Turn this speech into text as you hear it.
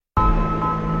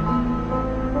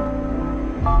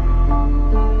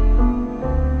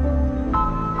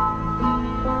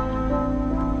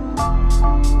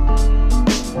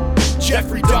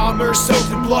Jeffrey Dahmer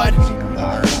soaked in blood.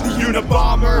 The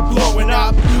Unabomber blowing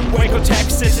up. Waco,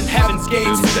 Texas and Heaven's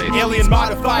Gates. Alien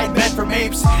modified men from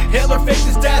apes. Hitler faked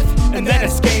his death and then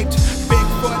escaped.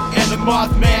 Bigfoot and the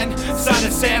Mothman. Son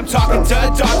of Sam talking to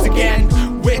dogs again.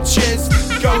 Witches,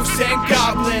 ghosts and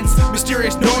goblins.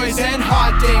 Mysterious noise and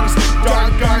hauntings.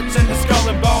 Dark arts and the skull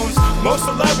and bones. Most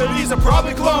celebrities are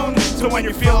probably cloned. So when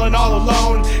you're feeling all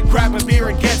alone, grab a beer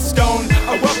and get stoned.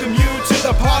 I welcome you to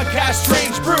the podcast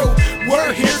Strange Brew.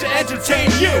 We're here to entertain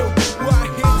you. We're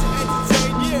here to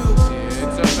entertain you.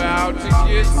 It's about to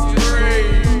get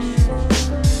strange.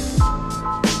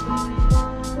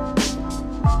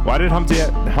 Why did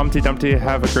Humpty Dumpty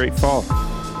have a great fall?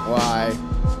 Why?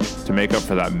 To make up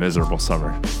for that miserable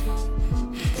summer.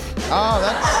 Oh,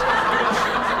 that's...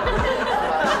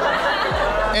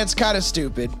 It's kind of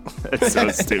stupid. It's so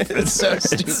stupid. It's so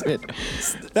stupid.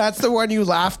 That's the one you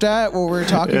laughed at when we were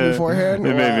talking beforehand?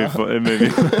 It made me fun. It made me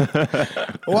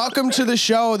Welcome to the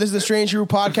show. This is the Strange Brew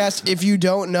Podcast. If you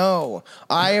don't know,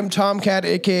 I am Tomcat,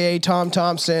 a.k.a. Tom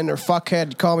Thompson, or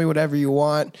Fuckhead. Call me whatever you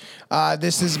want.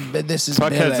 This is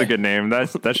Fuckhead's a good name.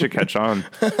 That should catch on.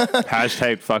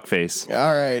 Hashtag fuckface.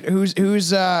 All right.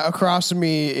 Who's across from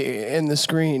me in the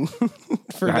screen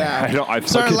for that? I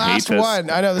It's our fucking last hate this. one.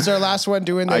 I know this is our last one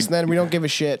doing this, and then we don't give a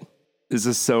shit. This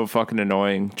is so fucking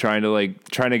annoying. Trying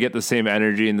to get the same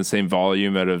energy and the same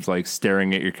volume out of like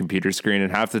staring at your computer screen,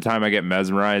 and half the time I get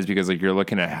mesmerized because like you're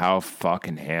looking at how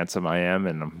fucking handsome I am,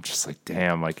 and I'm just like,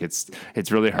 damn, like it's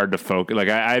really hard to focus. Like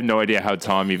I have no idea how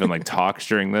Tom even like talks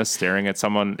during this. Staring at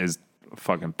someone is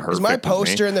fucking perfect. Is my with me.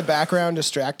 poster in the background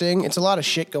distracting? It's a lot of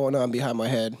shit going on behind my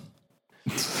head.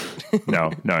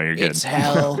 No, you're good. It's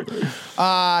hell.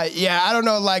 Yeah, I don't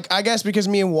know. Like, I guess because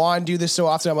me and Juan do this so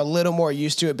often, I'm a little more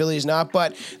used to it. Billy's not,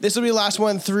 but this will be the last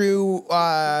one through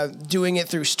doing it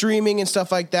through streaming and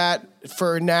stuff like that.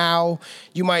 For now,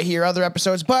 you might hear other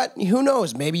episodes, but who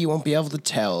knows? Maybe you won't be able to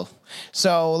tell.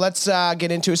 So let's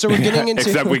get into it. So we're getting into...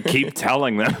 Except we keep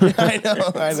telling them. I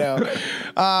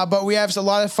know. But we have a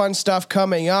lot of fun stuff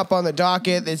coming up on the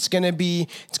docket. It's gonna be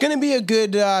a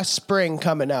good spring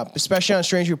coming up, especially on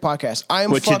Strange Brew Podcast.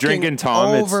 I'm What you drinking,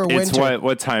 Tom? over It's winter.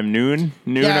 what time? Noon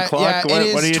o'clock?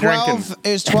 Yeah, What are you drinking?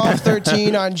 It's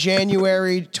 12:13 on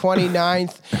January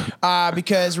 29th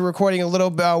because we're recording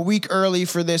a week early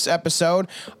for this episode.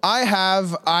 I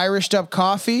have Irished up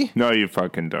coffee. No, you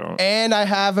fucking don't. And I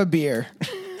have a beer.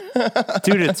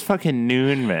 Dude, it's fucking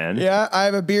noon, man. Yeah, I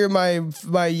have a beer in my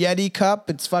Yeti cup.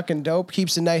 It's fucking dope.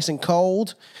 Keeps it nice and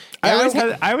cold.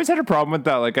 Yeah, I always had a problem with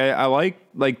that. Like I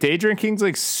like day drinking's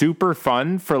like super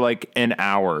fun for like an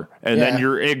hour, and then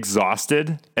you're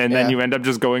exhausted, and then you end up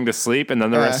just going to sleep, and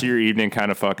then the rest of your evening kind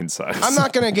of fucking sucks. I'm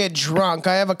not gonna get drunk.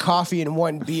 I have a coffee and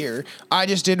one beer. I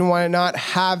just didn't want to not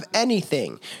have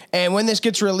anything. And when this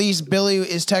gets released, Billy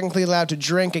is technically allowed to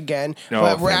drink again.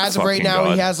 But as of right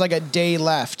now, he has like a day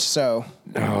left. So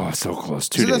so close.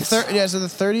 2 days. So the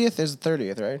 30th is the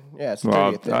 30th, right? Yeah, it's the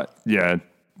 30th. Yeah.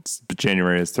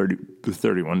 January is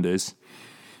 31 days.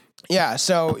 Yeah.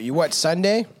 So what?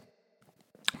 Sunday?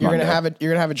 You're gonna have it.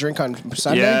 You're gonna have a drink on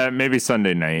Sunday. Yeah, maybe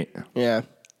Sunday night. Yeah.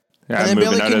 I'm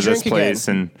moving out of this place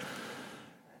and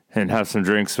have some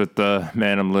drinks with the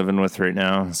man I'm living with right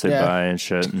now. Say bye and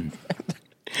shit. And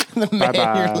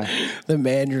the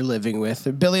man you're living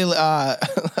with, Billy. I'm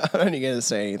not even gonna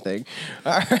say anything.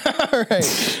 All right.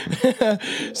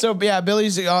 So yeah,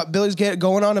 Billy's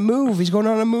going on a move. He's going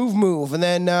on a move, and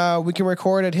then we can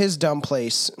record at his dumb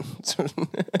place.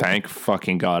 Thank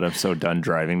fucking God, I'm so done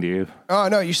driving to you. Oh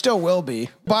no, you still will be.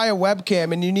 Buy a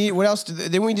webcam, and you need what else?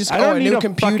 Then we just I don't a need new a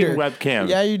computer. fucking webcam.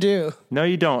 Yeah, you do. No,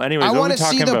 you don't. Anyways, I want to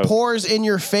see the pores in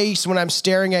your face when I'm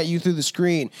staring at you through the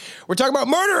screen. We're talking about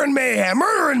Murder and Mayhem.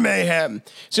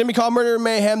 It's gonna be called Murder and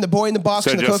Mayhem. The Boy in the Box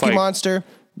and the Cookie Monster.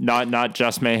 Not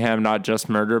just mayhem, not just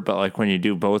murder, but like when you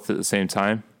do both at the same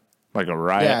time, like a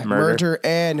riot murder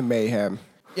and mayhem.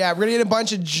 Yeah, we're gonna get a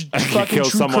bunch of fucking kill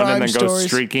true someone crime and then stories. go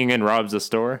streaking and robs a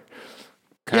store.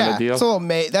 Kind of deal. It's a little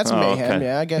that's mayhem. Okay.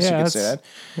 Yeah, I guess you could say that.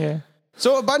 Yeah.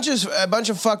 So a bunch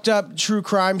of fucked up true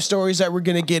crime stories that we're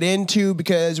gonna get into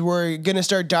because we're gonna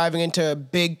start diving into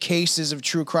big cases of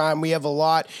true crime. We have a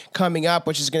lot coming up,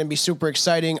 which is gonna be super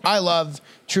exciting. I love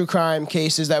true crime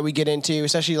cases that we get into,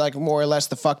 especially like more or less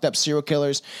the fucked up serial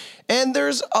killers, and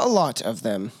there's a lot of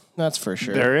them. That's for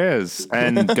sure. There is.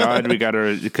 And God, we got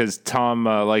to, because Tom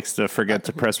likes to forget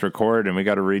to press record, and we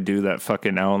got to redo that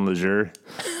fucking Alan Leger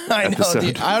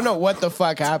episode. I don't know what the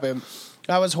fuck happened.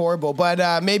 That was horrible.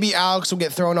 But maybe Alex will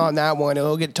get thrown on that one, and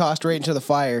he'll get tossed right into the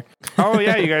fire. Oh,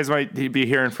 yeah. You guys might be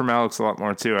hearing from Alex a lot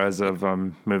more, too, as of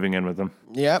moving in with him.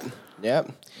 Yep.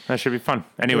 That should be fun.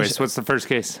 Anyways, what's the first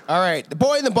case? All right. The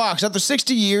Boy in the Box. After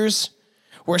 60 years,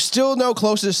 we're still no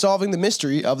closer to solving the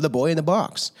mystery of the boy in the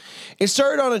box. It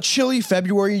started on a chilly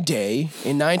February day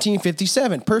in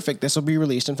 1957. Perfect. This will be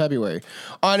released in February.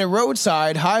 On a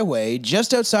roadside highway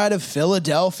just outside of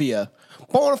Philadelphia.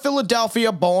 Born in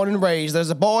Philadelphia, born and raised. There's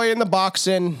a boy in the box,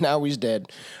 and now he's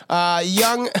dead. A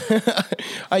young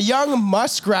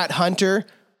muskrat hunter.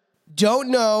 Don't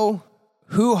know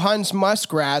who hunts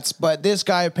muskrats, but this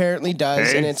guy apparently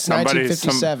does, and it's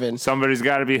 1957. Somebody's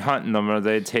got to be hunting them, or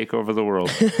they'd take over the world.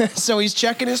 So he's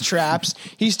checking his traps.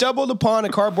 He stumbled upon a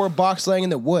cardboard box laying in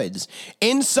the woods.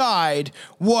 Inside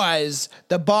was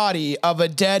the body of a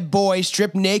dead boy,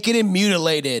 stripped naked and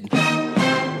mutilated.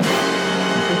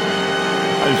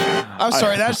 I'm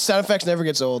sorry, that sound effects never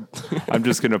gets old. I'm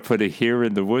just going to put it here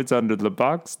in the woods under the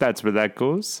box. That's where that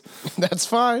goes. That's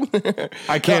fine.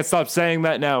 I can't stop saying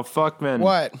that now. Fuck, man.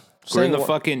 What? We're in the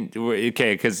fucking...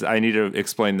 Okay, because I need to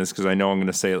explain this because I know I'm going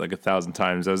to say it like 1,000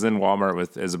 times. I was in Walmart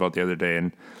with Isabel the other day,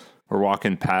 and we're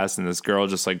walking past, and this girl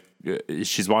just like...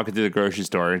 She's walking through the grocery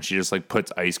store, and she just like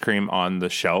puts ice cream on the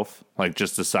shelf, like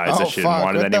just decides that she didn't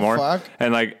want it anymore. Fuck?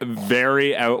 And like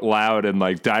very out loud and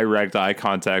like direct eye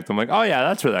contact. I'm like, oh yeah,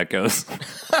 that's where that goes.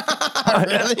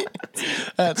 Really?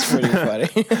 That's pretty funny.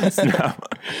 No.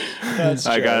 That's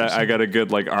I got a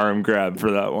good like arm grab for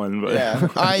that one.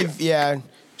 But yeah.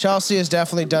 Chelsea has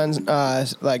definitely done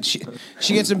like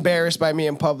she gets embarrassed by me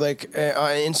in public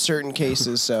in certain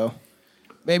cases, so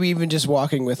maybe even just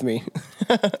walking with me.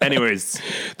 Anyways,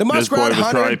 the muskrat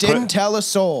hunter didn't tell a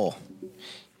soul.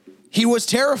 He was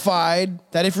terrified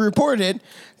that if he reported it,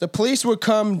 the police would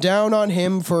come down on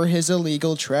him for his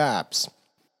illegal traps.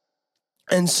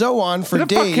 And so on for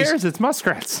days. Who the fuck cares? It's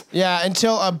muskrats. Yeah,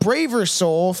 until a braver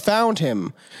soul found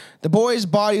him. The boy's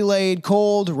body laid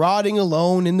cold, rotting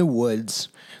alone in the woods.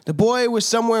 The boy was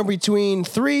somewhere between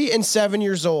 3 and 7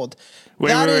 years old.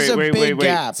 That is a big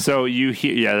gap. So you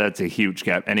hear, yeah, that's a huge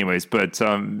gap. Anyways, but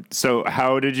so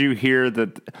how did you hear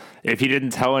that if he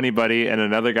didn't tell anybody and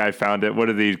another guy found it, what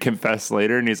did he confess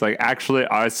later? And he's like, actually,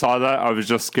 I saw that. I was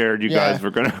just scared you guys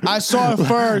were going to. I saw it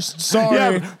first. Sorry.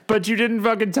 Yeah, but you didn't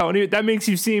fucking tell me. That makes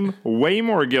you seem way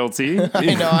more guilty.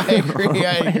 I know. I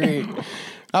agree.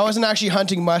 I wasn't actually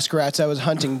hunting muskrats. I was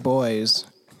hunting boys.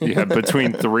 Yeah,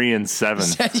 between 3 and 7.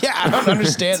 Yeah, I don't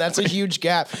understand. That's a huge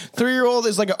gap. 3-year-old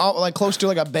is like close to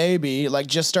like a baby, like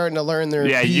just starting to learn their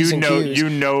P's and Q's. You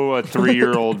know a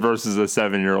 3-year-old versus a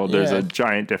 7-year-old. There's a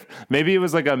giant difference. Maybe it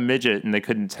was like a midget and they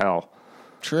couldn't tell.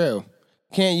 True.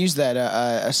 Can't use that.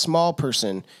 A small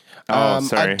person.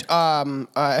 Sorry. And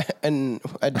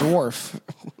a dwarf.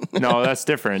 No, that's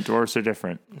different. Dwarfs are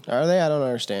different. Are they? I don't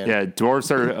understand. Yeah, dwarfs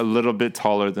are a little bit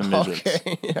taller than midgets.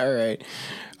 Okay, all right.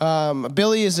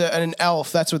 Billy is an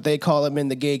elf. That's what they call him in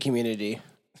the gay community.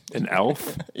 An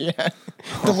elf? Yeah.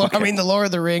 The Lord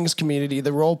of the Rings community,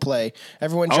 the role play.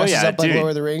 Everyone dresses up like Lord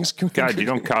of the Rings. God, you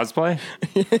don't cosplay?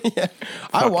 Yeah.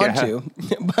 I want to.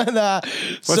 But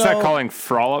what's that calling?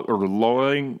 Frolic or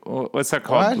lowering? What's that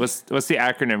called? What's the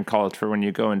acronym called for when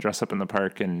you go and dress up in the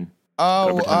park and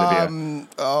live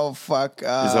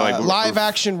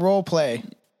action role play.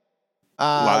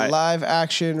 Live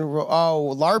action.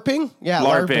 LARPing? Yeah,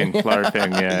 LARPing.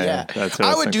 Yeah. That's what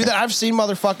I would do that. I've seen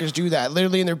motherfuckers do that.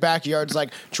 Literally in their backyards,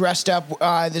 like dressed up.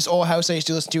 This old house I used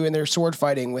to listen to, and they're sword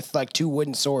fighting with like 2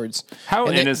 wooden swords. How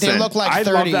and innocent! They look like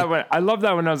 30. I love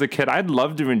that when I was a kid. I'd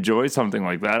love to enjoy something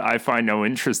like that. I find no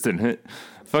interest in it.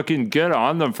 Fucking good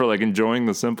on them for like enjoying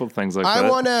the simple things like that.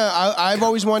 I've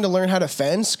always wanted to learn how to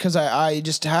fence because I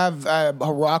just have a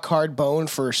rock hard bone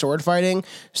for sword fighting.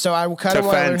 So I kind of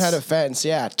want to learn how to fence.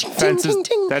 Yeah. Fence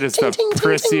that is the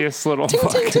prissiest little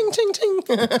fuck.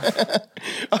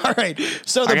 All right.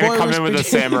 So the boy was come in with a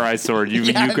samurai sword.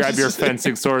 You grab your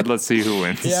fencing sword. Let's see who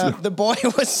wins. Yeah. The boy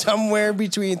was somewhere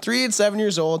between 3 and 7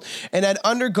 years old and had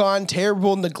undergone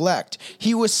terrible neglect.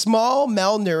 He was small,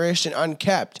 malnourished, and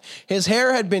unkept. His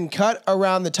hair had been cut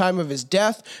around the time of his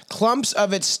death. Clumps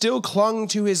of it still clung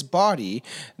to his body.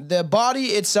 The body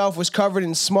itself was covered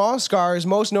in small scars,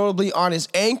 most notably on his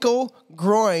ankle,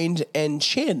 groin, and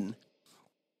chin.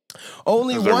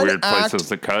 Only one weird places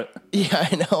to cut. Yeah,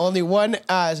 I know. Only one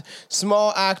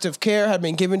small act of care had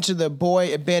been given to the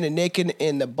boy abandoned naked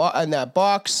in that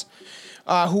box.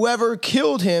 Whoever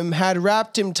killed him had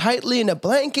wrapped him tightly in a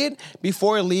blanket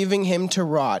before leaving him to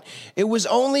rot. It was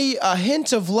only a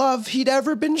hint of love he'd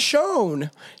ever been shown.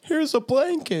 Here's a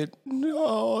blanket.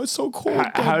 Oh, it's so cold.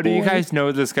 How do you guys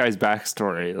know this guy's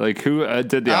backstory? Like, who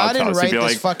did the autopsy? I didn't write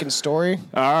this fucking story.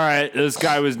 All right, this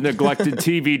guy was neglected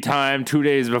TV time 2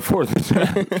 days before the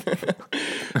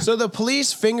death. So the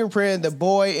police fingerprinted the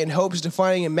boy in hopes of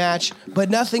finding a match, but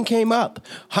nothing came up.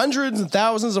 Hundreds and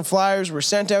thousands of flyers were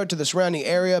sent out to the surrounding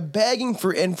surrounding area begging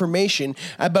for information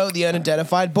about the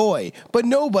unidentified boy, but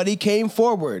nobody came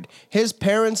forward. His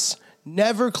parents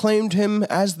never claimed him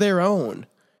as their own.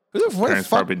 Parents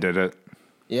probably did it.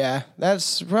 Yeah,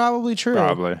 that's probably true.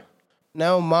 Probably.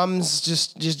 No, mom's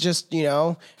just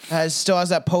still has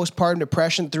that postpartum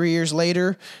depression 3 years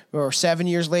later or 7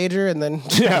 years later, and then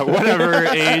Yeah, whatever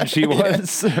age he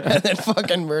was. and then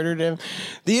fucking murdered him.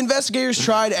 The investigators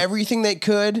tried everything they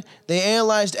could. They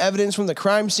analyzed evidence from the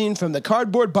crime scene, from the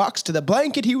cardboard box to the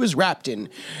blanket he was wrapped in.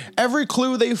 Every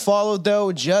clue they followed,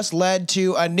 though, just led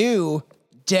to a new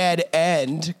dead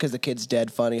end, because the kid's dead.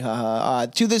 Funny, haha.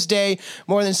 To this day,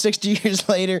 more than 60 years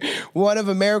later, one of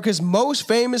America's most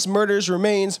famous murders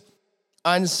remains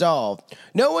unsolved.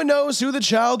 No one knows who the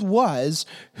child was,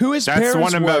 who his parents were.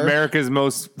 That's one of America's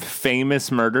most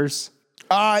famous murders.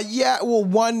 Yeah, well,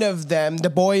 one of them,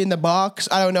 the boy in the box.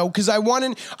 I don't know, because I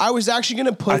was actually going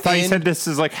to put I thought you said this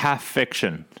is like half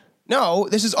fiction. No,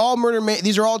 this is all murder.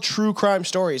 These are all true crime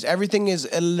stories. Everything is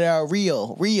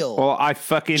real. Well,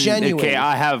 Genuine. Okay,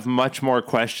 I have much more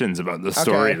questions about the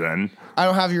story then. I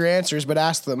don't have your answers, but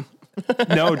ask them.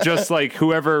 No, just like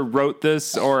whoever wrote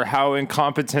this or how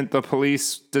incompetent the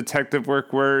police detective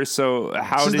work were. So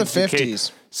how This did is the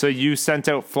 50s. So you sent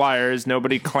out flyers,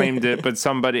 nobody claimed it, but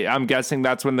somebody, I'm guessing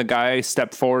that's when the guy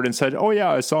stepped forward and said, "Oh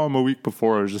yeah, I saw him a week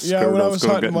before. I was just scared I was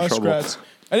going to get in trouble."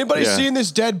 Anybody seen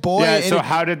this dead boy? Yeah, so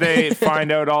how did they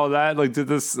find out all that? Like, did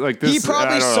this, like this? He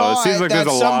probably I don't saw know. It seems like that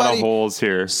there's a lot of holes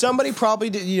here. Somebody probably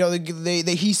did,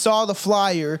 he saw the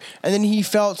flyer and then he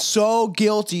felt so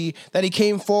guilty that he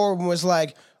came forward and was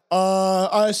like,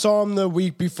 I saw him the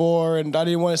week before and I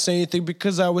didn't want to say anything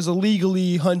because I was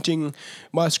illegally hunting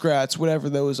muskrats, whatever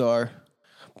those are.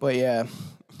 But yeah.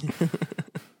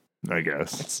 I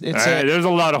guess there's a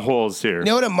lot of holes here. You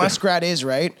know what a muskrat is,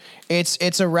 right?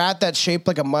 It's a rat that's shaped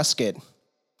like a musket.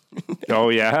 Oh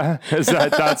yeah,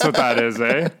 that's what that is,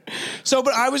 eh? So,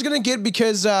 but I was gonna get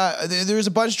because there's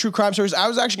a bunch of true crime stories. I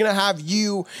was actually gonna have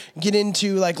you get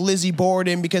into like Lizzie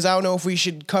Borden because I don't know if we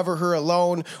should cover her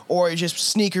alone or just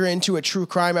sneak her into a true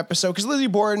crime episode because Lizzie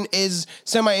Borden is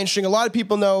semi-interesting. A lot of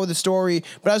people know the story,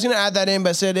 but I was gonna add that in,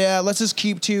 but I said, yeah, let's just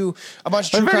keep to a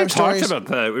bunch of true crime stories. We've already talked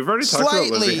about that. We've already talked about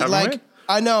Lizzie, haven't we?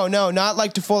 I know, not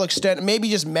like to full extent. Maybe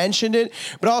just mentioned it,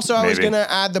 but also I was going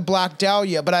to add the Black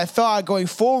Dahlia. But I thought going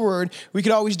forward, we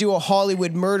could always do a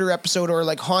Hollywood murder episode or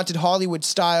like haunted Hollywood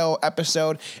style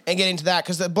episode and get into that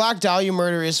because the Black Dahlia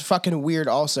murder is fucking weird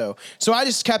also. So I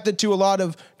just kept it to a lot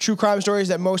of true crime stories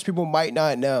that most people might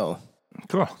not know.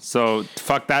 Cool. So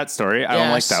fuck that story. I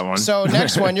don't like that one. So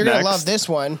next one, you're going to love this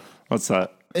one. What's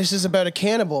that? This is about a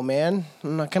cannibal, man.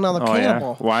 Another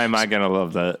cannibal. Yeah? Why am I going to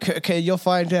love that? Okay, you'll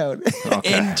find out.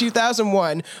 Okay. In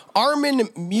 2001, Armin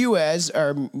Mewes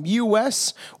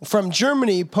from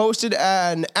Germany posted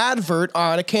an advert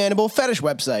on a cannibal fetish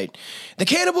website. The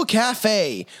Cannibal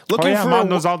Cafe. Mom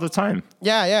knows all the time.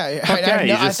 Yeah.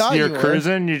 I thought you're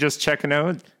cruising, you're just checking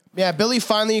out. Yeah, Billy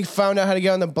finally found out how to get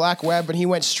on the black web, and he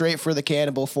went straight for the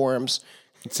cannibal forums.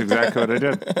 That's exactly what I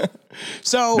did.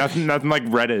 So nothing like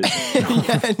Reddit.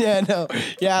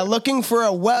 Looking for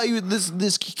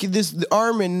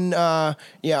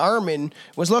Armin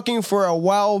was looking for a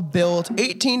well-built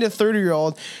 18 to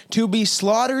 30-year-old to be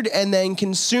slaughtered and then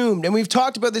consumed. And we've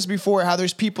talked about this before, how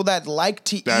there's people that like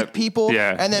to eat people,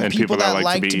 and then people that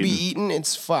like to be eaten.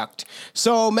 It's fucked.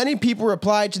 So many people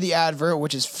replied to the advert,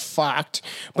 which is fucked,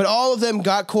 but all of them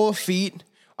got cold feet.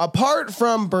 Apart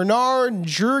from Bernard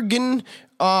Jurgen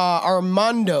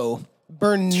Armando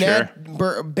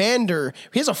Bander,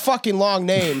 he has a fucking long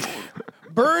name.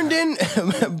 Jurgen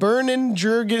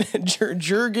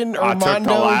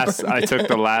Armando. I took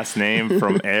the last name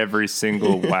from every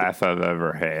single laugh I've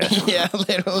ever had. Yeah,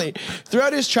 literally.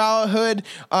 Throughout his childhood,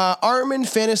 Armin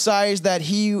fantasized that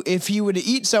if he would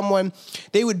eat someone,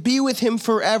 they would be with him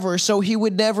forever, so he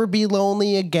would never be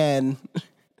lonely again.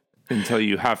 Until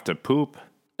you have to poop.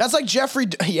 That's like Jeffrey.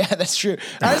 Yeah, that's true.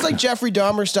 That's like Jeffrey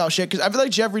Dahmer style shit. Because I feel like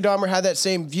Jeffrey Dahmer had that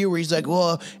same view where he's like,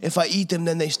 well, if I eat them,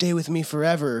 then they stay with me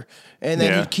forever. And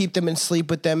then he'd keep them and sleep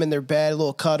with them in their bed,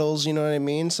 little cuddles. You know what I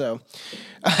mean? So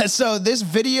this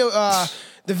video, the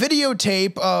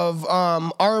videotape of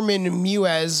Armin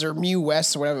Mewes or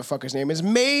whatever the fuck his name is, he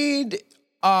made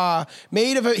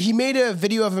a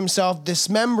video of himself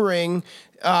dismembering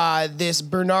this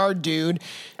Bernard dude.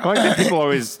 I like that people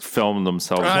always film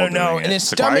themselves. I don't know. And his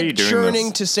stomach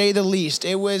churning, to say the least.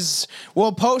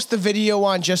 We'll post the video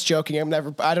on Just Joking.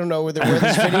 I don't know where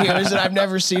this video is, and I've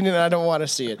never seen it, and I don't want to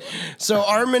see it. So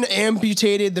Armin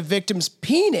amputated the victim's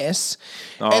penis,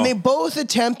 and they both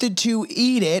attempted to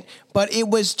eat it, but it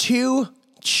was too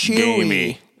chewy.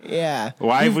 Gamey. Yeah.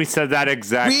 Why have we said that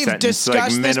exact We've sentence like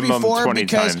discussed this minimum before 20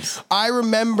 because times? I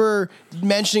remember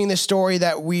mentioning the story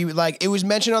that we like. It was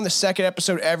mentioned on the second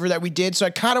episode ever that we did, so I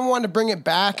kind of wanted to bring it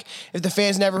back. If the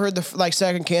fans never heard the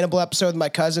second Cannibal episode with my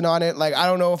cousin on it, like I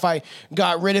don't know if I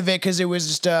got rid of it because it was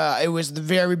just it was the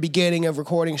very beginning of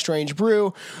recording Strange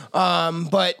Brew.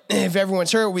 But if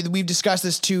everyone's heard, we've discussed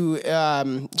this too,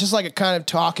 just like a kind of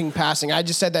talking passing. I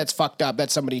just said that's fucked up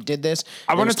that somebody did this.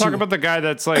 I want to talk about the guy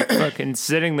that's like fucking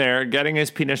sitting there getting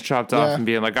his penis chopped off Yeah. and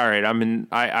being like, all right,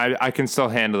 I can still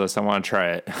handle this. I want to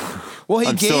try it. Well, he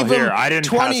I'm still gave him here. I didn't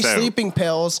 20 pass out. sleeping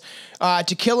pills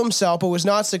to kill himself, but was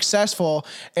not successful,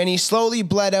 and he slowly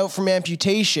bled out from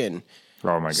amputation.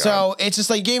 Oh my God. So it's just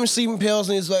like he gave him sleeping pills,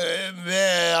 and he's like,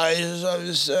 man,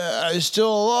 I'm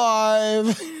still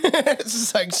alive. It's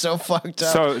just like so fucked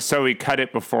up. So he cut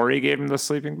it before he gave him the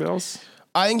sleeping pills?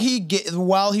 I think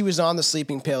while he was on the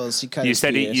sleeping pills, he cut. You his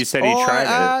said penis. you said he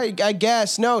tried it. I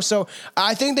guess no. So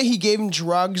I think that he gave him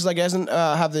drugs. Like, doesn't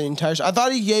have the entire. I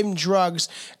thought he gave him drugs,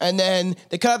 and then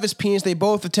they cut off his penis. They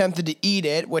both attempted to eat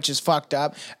it, which is fucked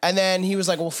up. And then he was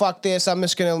like, "Well, fuck this. I'm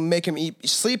just gonna make him eat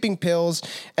sleeping pills,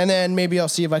 and then maybe I'll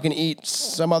see if I can eat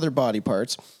some other body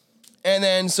parts." And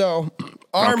then so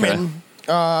Armin.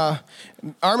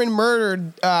 Armin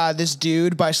murdered this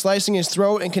dude by slicing his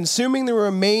throat and consuming the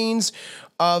remains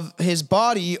of his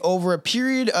body over a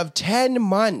period of 10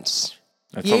 months.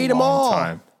 That's He a ate them long all.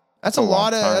 time. That's a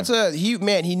lot of. time.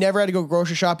 He never had to go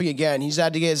grocery shopping again. He's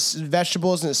had to get his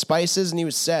vegetables and his spices, and he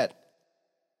was set.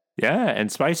 Yeah,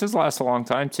 and spices last a long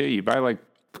time too. You buy like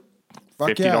Fuck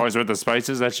 $50 yeah. worth of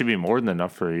spices, that should be more than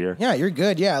enough for a year. Yeah, you're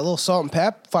good. Yeah, a little salt and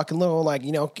pep, fucking little Not-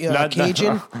 Cajun,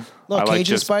 I little like Cajun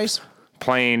just- spice.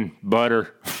 Plain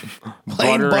butter,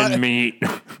 Plain butter butter. and meat.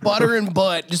 Butter and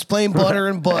butt, just plain butter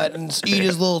and butt, and just eat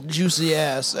his little juicy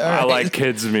ass. All I right. like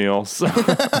kids' meals.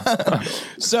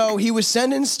 So he was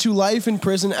sentenced to life in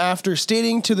prison after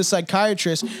stating to the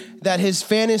psychiatrist that his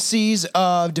fantasies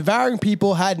of devouring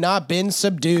people had not been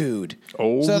subdued.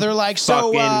 Oh, So they're like,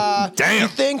 fucking damn. you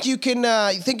think you can?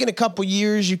 You think in a couple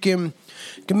years you can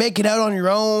make it out on your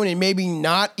own and maybe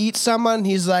not eat someone?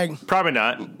 He's like, Probably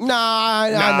not. nah,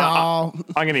 no.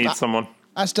 I'm gonna eat someone.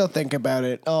 I still think about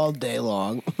it all day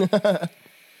long.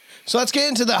 So let's get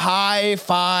into the high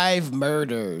five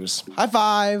murders. High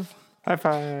five. High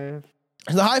five.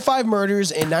 The high five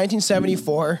murders in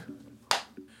 1974.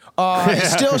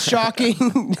 It's still shocking.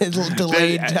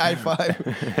 Delayed high five.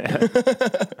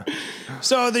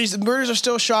 So these murders are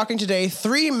still shocking today.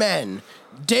 3 men,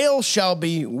 Dale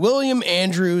Shelby, William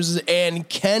Andrews, and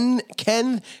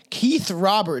Keith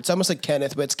Roberts. I almost said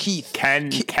Kenneth, but it's Keith. Ken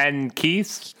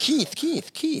Keith.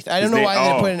 Keith. I don't His know name- why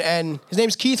they oh. put an N. His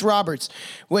name's Keith Roberts,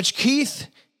 which Keith,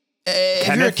 if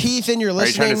you're a Kenneth? Keith and you're Are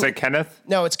you trying listening. to say Kenneth?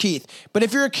 No, it's Keith. But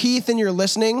if you're a Keith and you're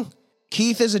listening,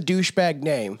 Keith is a douchebag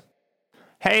name.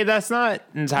 Hey, that's not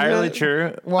entirely Really?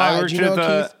 true. Why? I worked Do you know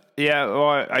with Keith? yeah,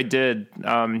 well, I did.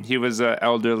 He was an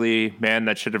elderly man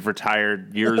that should have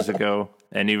retired years ago,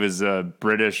 and he was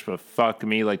British, but fuck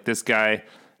me, like this guy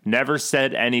never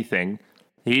said anything.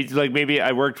 He like maybe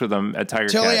I worked with him at Tiger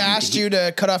Till Cat. he asked you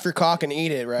to cut off your cock and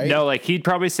eat it, right? No, like he'd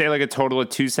probably say like a total of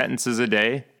 2 sentences a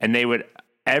day, and they would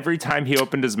every time he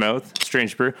opened his mouth,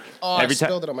 Strange Brew. Oh, every I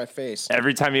spilled it on my face.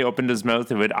 Every time he opened his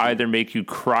mouth, it would either make you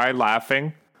cry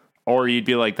laughing, or you'd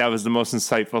be like, "That was the most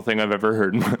insightful thing I've ever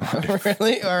heard." In my life.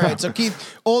 Really? All right. So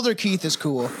older Keith is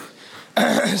cool.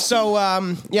 So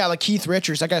yeah, like Keith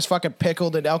Richards, that guy's fucking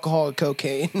pickled in alcohol and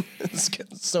cocaine. It's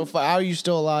so fun. How are you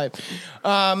still alive?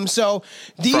 So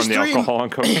these From the 3, alcohol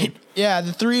and cocaine. yeah,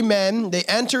 the 3 men, they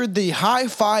entered the High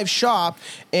Five shop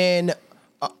in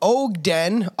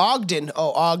Ogden.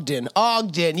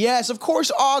 Yes, of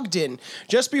course, Ogden.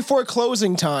 Just before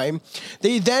closing time,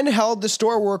 they then held the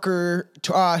store workers,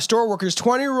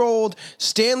 20-year-old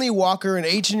Stanley Walker and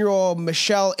 18-year-old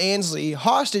Michelle Ansley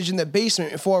hostage in the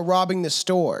basement before robbing the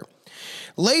store.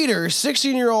 Later,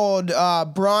 16-year-old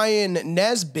Brian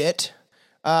Nesbitt.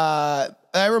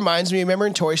 That reminds me, remember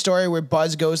in Toy Story where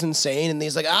Buzz goes insane and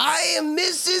he's like, I am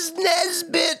Mrs.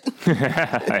 Nesbitt.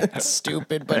 It's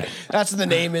stupid, but that's what the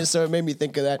name is, so it made me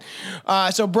think of that.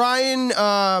 So Byron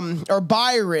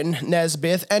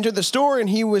Nesbitt entered the store and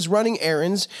he was running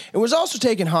errands and was also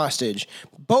taken hostage.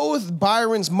 Both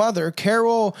Byron's mother,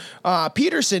 Carol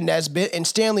Peterson Nesbitt, and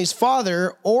Stanley's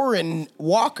father, Orrin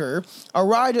Walker,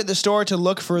 arrived at the store to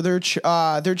look for their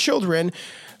children.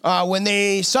 When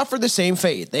they suffered the same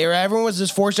fate. Everyone was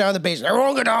just forced down in the basement.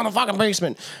 Everyone go down the fucking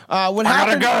basement. I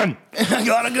got a gun. I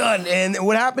got a gun. And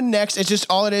what happened next, it's just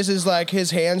all it is like his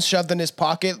hands shoved in his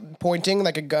pocket, pointing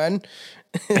like a gun.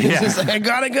 It's just like, I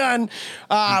got a gun.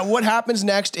 What happens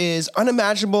next is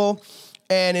unimaginable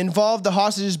and involved the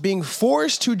hostages being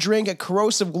forced to drink a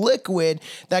corrosive liquid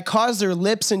that caused their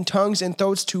lips and tongues and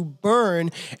throats to burn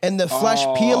and the flesh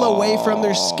peel away from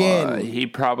their skin. He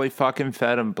probably fucking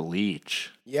fed him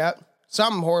bleach. Yep.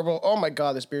 Something horrible. Oh my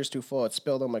God, this beer's too full. It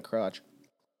spilled on my crotch.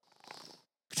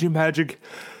 Could you imagine?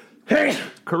 Hey,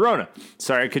 Corona.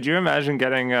 Sorry, could you imagine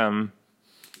getting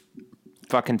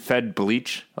fucking fed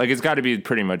bleach? Like, it's got to be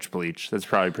pretty much bleach. That's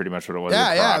probably pretty much what it was.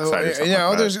 Yeah. You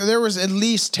know, there was at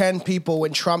least 10 people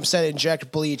when Trump said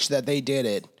inject bleach that they did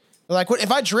it. They're like, what,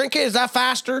 if I drink it, is that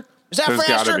faster? Is that There's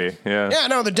faster? gotta be, yeah. Yeah,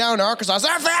 no, they're down in Arkansas. Is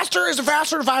that faster? Is it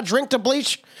faster if I drink the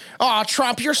bleach? Oh,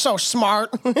 Trump, you're so smart.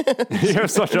 You're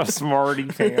such a smarty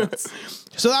pants.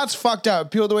 So that's fucked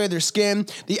up. Peeled away their skin.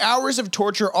 The hours of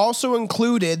torture also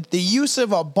included the use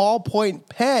of a ballpoint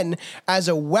pen as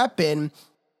a weapon.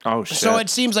 Oh, shit. So it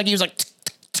seems like he was like,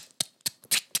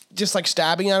 just like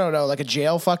stabbing, I don't know, like a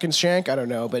jail fucking shank, I don't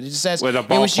know, but it just says With a it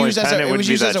was used ballpoint pen, as a, it was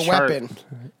used as a chart. weapon.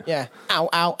 Yeah. Ow,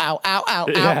 ow, ow, ow, ow,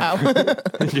 Yeah. ow,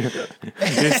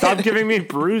 ow. Stop giving me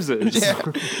bruises. Yeah.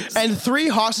 And 3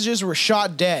 hostages were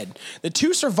shot dead. The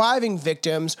 2 surviving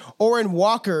victims, Orrin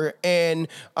Walker and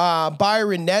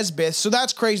Byron Nesbitt. So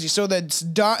that's crazy. So this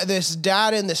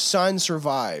dad and the son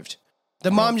survived. The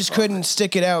mom just couldn't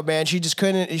stick it out, man. She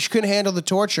couldn't handle the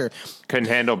torture. Couldn't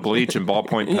handle bleach and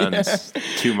ballpoint pens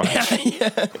too much.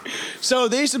 Yeah. So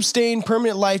they sustained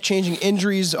permanent life-changing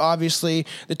injuries, obviously.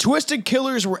 The twisted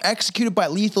killers were executed by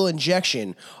lethal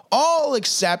injection, all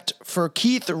except for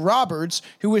Keith Roberts,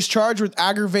 who was charged with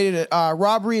aggravated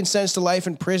robbery and sentenced to life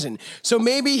in prison. So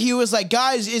maybe he was like,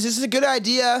 guys, is this a good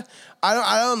idea? I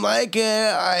don't like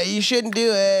it. You shouldn't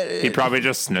do it. He probably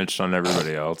just snitched on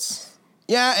everybody else.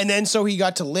 Yeah, and then so he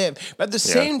got to live. But at the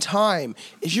same time,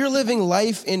 if you're living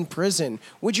life in prison,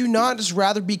 would you not just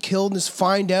rather be killed and just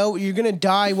find out you're going to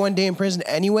die one day in prison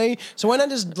anyway? So why not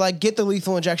just like get the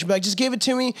lethal injection? Be like, just give it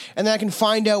to me and then I can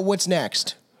find out what's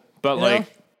next. But You like, know?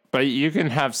 but you can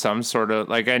have some sort of,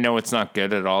 like, I know it's not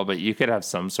good at all, but you could have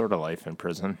some sort of life in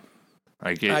prison.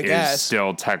 Like, it I is guess.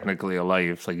 still technically a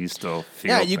life. Like, you still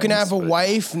feel Yeah, you can things, have a but-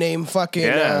 wife named fucking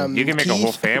Yeah, you can make a Keith.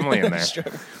 whole family in there. That's true.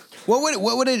 What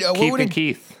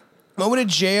Keith. would a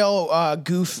jail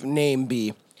goof name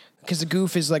be? Because the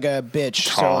goof is like a bitch.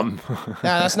 Tom. So. Nah,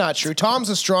 that's not true. Tom's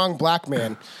a strong black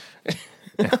man.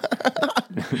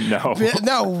 No.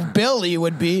 No, Billy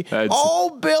would be.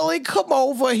 Oh, Billy, come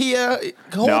over here.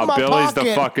 Hold No, my Billy's pocket.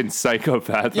 the fucking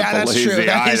psychopath Yeah, with the that's lazy true.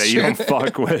 That eye is that you true. don't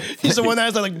fuck with. He's the one that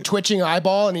has that like twitching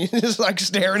eyeball, and he's just like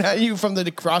staring at you from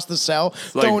across the cell,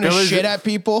 like throwing his Billy's- shit at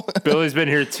people. Billy's been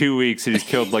here 2 weeks and he's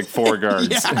killed like 4 guards.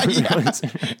 Yeah.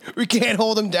 We can't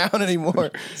hold him down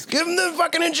anymore. Give him the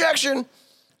fucking injection.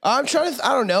 I'm trying to.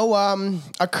 I don't know.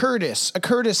 A Curtis. A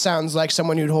Curtis sounds like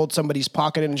someone who'd hold somebody's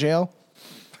pocket in jail.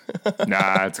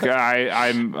 Nah, it's good.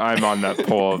 I'm on that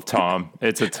pole of Tom.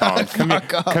 It's a Tom.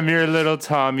 Come here, little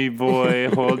Tommy boy.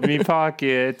 Hold me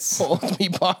pockets. Hold me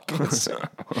pockets.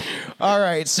 All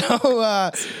right,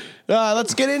 so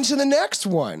let's get into the next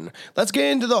one. Let's get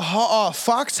into the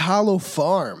Fox Hollow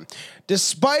Farm.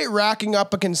 Despite racking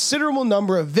up a considerable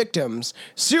number of victims,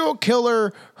 serial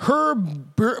killer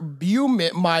Herb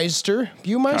Buemeister.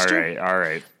 All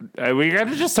right. We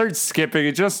gotta just start skipping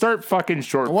it. Just start fucking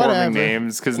short Whatever. forming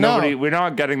names because No. we're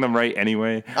not getting them right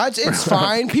anyway. It's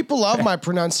fine. People love my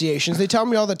pronunciations. They tell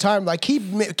me all the time, like,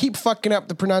 keep fucking up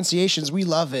the pronunciations. We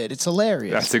love it. It's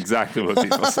hilarious. That's exactly what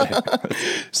people say.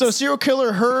 So serial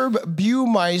killer Herb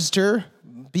Buemeister.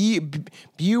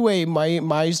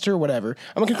 Buemeister, whatever.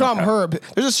 I'm gonna call him Herb.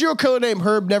 There's a serial killer named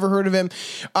Herb. Never heard of him,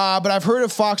 but I've heard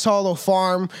of Fox Hollow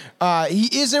Farm. He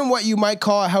isn't what you might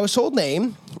call a household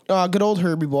name. Good old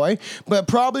Herbie boy, but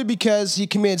probably because he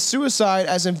committed suicide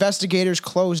as investigators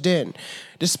closed in.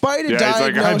 Despite a Yeah, he's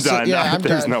like, diagnosis, "I'm done. I'm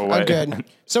There's done. no way." I'm good.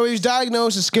 So he was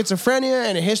diagnosed with schizophrenia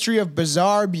and a history of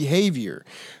bizarre behavior.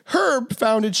 Herb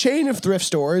found a chain of thrift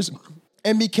stores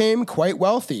and became quite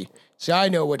wealthy. See, I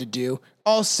know what to do.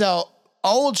 I'll sell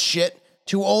old shit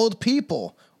to old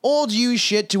people. Old used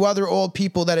shit to other old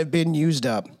people that have been used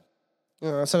up.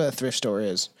 That's what a thrift store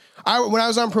is. When I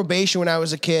was on probation when I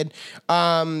was a kid,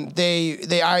 I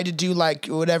had to do like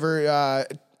whatever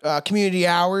community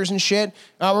hours and shit.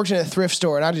 I worked in a thrift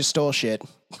store and I just stole shit.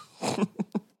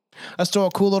 I stole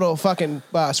a cool little fucking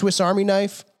Swiss Army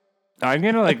knife. I'm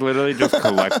gonna like literally just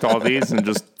collect all these and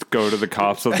just go to the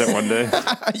cops with it one day.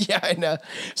 Yeah, I know.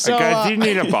 So, Guys, do you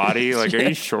need a body? Like, are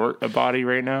you short a body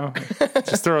right now?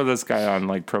 Just throw this guy on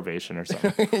like probation or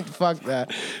something. fuck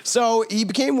that. So he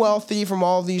became wealthy from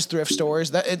all of these thrift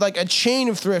stores. Like a chain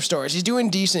of thrift stores. He's doing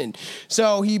decent.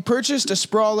 So he purchased a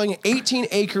sprawling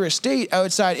 18-acre estate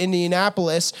outside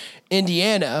Indianapolis,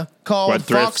 Indiana. called What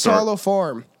thrift Fox store? Hollow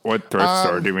Farm. What thrift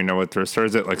store? Do we know what thrift store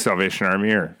is it? Like Salvation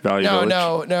Army or Value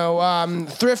Village? No.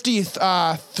 Thrifty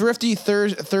 30.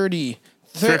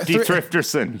 Thrifty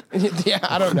Thrifterson. Yeah,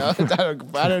 I don't know.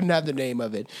 I don't have the name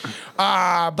of it.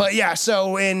 But yeah,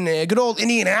 so in good old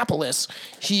Indianapolis,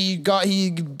 he got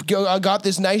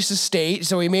this nice estate,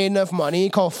 so he made enough money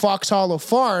called Fox Hollow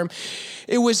Farm.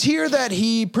 It was here that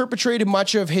he perpetrated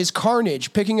much of his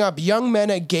carnage, picking up young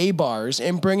men at gay bars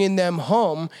and bringing them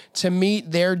home to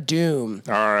meet their doom.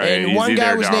 All right, and one easy guy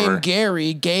there, was Dahmer. named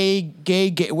Gary.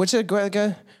 Gay. What's that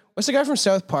guy? What's the guy from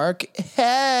South Park?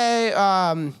 Hey,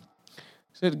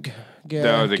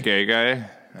 No, the gay guy.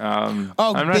 I'm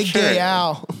not Big sure. Gay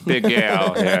Al. Big Gay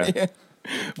Al, yeah.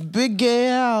 Big Gay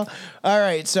Al. All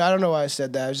right, so I don't know why I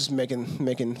said that. I was just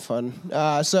making fun.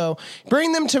 So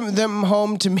bring them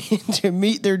home to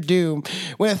meet their doom.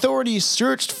 When authorities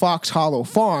searched Fox Hollow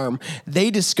Farm,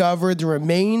 they discovered the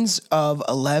remains of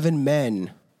 11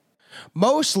 men,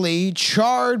 mostly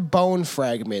charred bone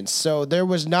fragments. So there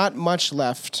was not much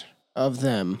left of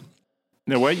them.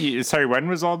 No, when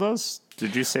was all those?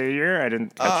 Did you say a year? I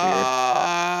didn't catch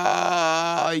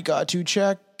a year. You got to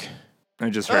check.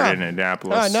 I just heard it in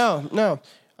Indianapolis. No.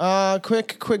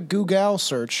 Quick Google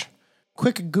search.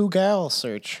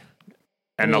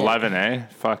 And 11, eh?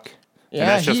 Fuck. Yeah, And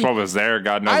that's just what was there.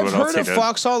 God knows I've what else heard he of did.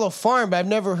 Fox Hollow Farm, but I've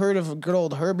never heard of good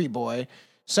old Herbie Boy.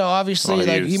 So obviously,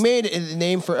 Well, he made a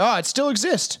name for. Oh, it still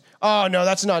exists. Oh no,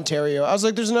 that's in Ontario. I was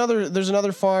like, there's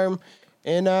another farm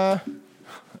in.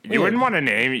 You wouldn't want to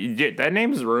name that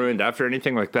name is ruined after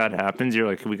anything like that happens. You're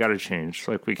like, we got to change.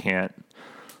 Like, we can't.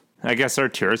 I guess our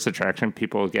tourist attraction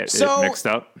people get it mixed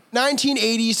up.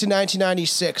 1980s to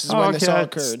 1996 is when this all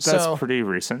occurred. That's so pretty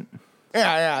recent.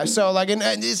 Yeah. So like, and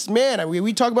it's man,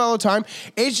 we talk about it all the time.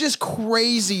 It's just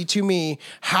crazy to me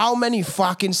how many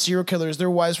fucking serial killers there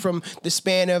was from the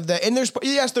span of the. And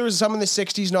there was some in the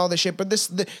 60s and all this shit, but the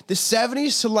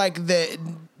 70s to like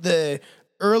the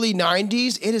early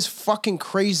 90s, it is fucking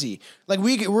crazy. Like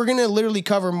we're gonna literally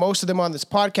cover most of them on this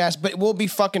podcast, but we'll be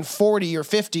fucking 40 or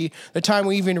 50 the time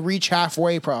we even reach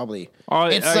halfway probably.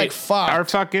 Like fuck. Our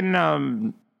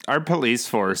fucking our police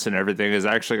force and everything has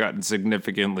actually gotten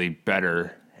significantly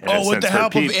better. With the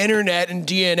help of internet and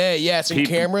DNA, yes, and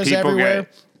cameras everywhere.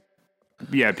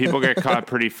 People get caught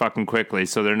pretty fucking quickly,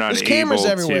 so they're not There's able cameras to.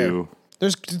 everywhere.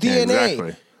 There's DNA. Yeah,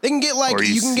 exactly. They can get like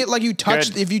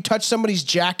Good. if you touch somebody's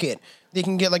jacket, they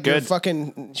can get like your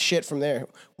fucking shit from there.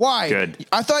 Why? Good.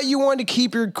 I thought you wanted to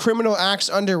keep your criminal acts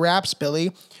under wraps,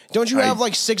 Billy. Don't you have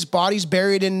like 6 bodies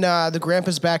buried in the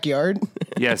grandpa's backyard?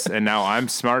 Yes, and now I'm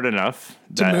smart enough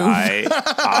that move.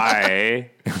 I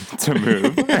to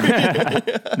move.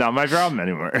 Not my problem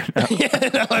anymore.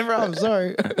 Not my problem.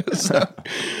 Sorry.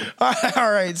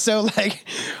 All right. So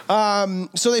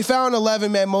so they found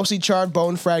 11 men, mostly charred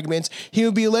bone fragments. He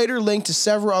would be later linked to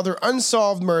several other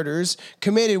unsolved murders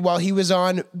committed while he was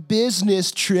on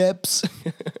business trips.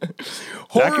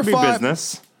 That could be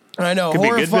business. I know. Could be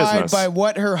good Horrified business. by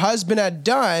what her husband had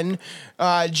done,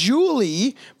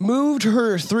 Julie moved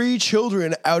her 3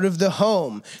 children out of the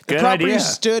home. The Good property idea.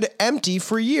 stood empty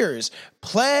for years,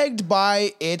 plagued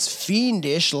by its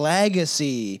fiendish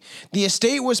legacy. The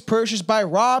estate was purchased by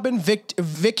Rob and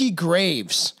Vicky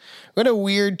Graves. What a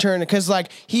weird turn, because like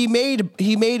he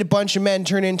made a bunch of men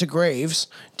turn into graves,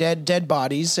 dead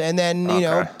bodies, and then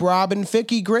Rob and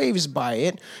Vicky Graves buy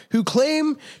it, who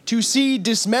claim to see the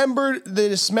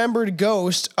dismembered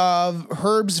ghost of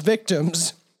Herb's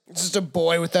victims. It's just a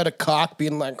boy without a cock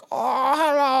being like, "Oh,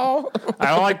 hello." I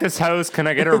don't like this house. Can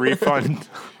I get a refund?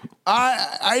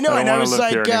 I know, I don't and I wanna was live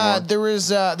like, here anymore.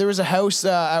 there was a house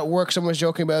at work. Someone was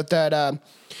joking about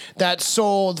that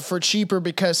sold for cheaper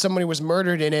because somebody was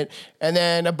murdered in it, and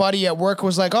then a buddy at work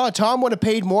was like, "Oh, Tom would have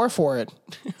paid more for it."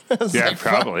 I was Yeah, like,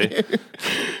 probably.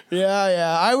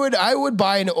 Yeah. I would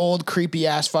buy an old creepy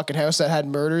ass fucking house that had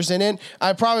murders in it.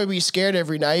 I'd probably be scared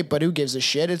every night, but who gives a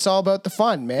shit? It's all about the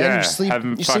fun, man. Yeah, you sleep have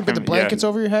 'em with the fucking- blankets yeah.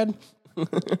 over your head.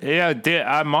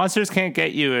 Yeah, monsters can't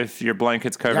get you if your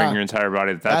blanket's covering Yeah. your entire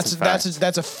body. That's a fact.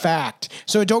 That's a fact.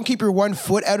 So don't keep your 1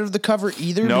 foot out of the cover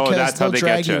either, No, because that's how they'll they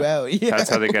drag get you out. Yeah. That's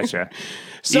how they get you.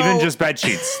 So- Even just bed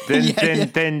sheets,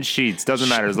 thin sheets doesn't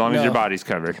matter as long as your body's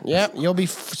covered. Yep, you'll be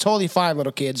totally fine,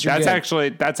 little kids. You're That's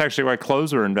good. actually why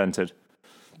clothes were invented.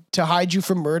 To hide you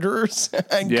from murderers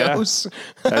and Yeah. ghosts.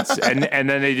 And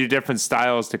then they do different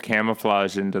styles to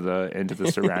camouflage into the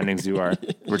surroundings you are.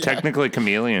 We're technically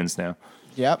chameleons now.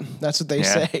 Yep, that's what they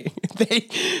Yeah. say.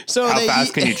 How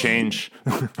fast can you change?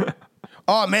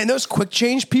 Oh man, those quick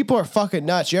change people are fucking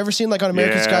nuts. You ever seen like on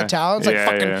America's Got Talent? It's like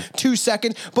fucking 2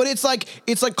 seconds, but it's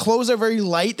like clothes are very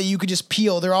light that you could just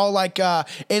peel. They're all like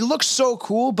it looks so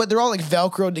cool, but they're all like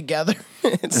Velcro together.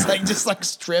 It's like just like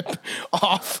strip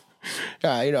off.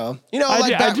 You know.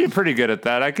 I'd be pretty good at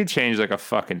that. I could change like a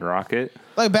fucking rocket.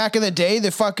 Like back in the day,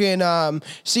 the fucking you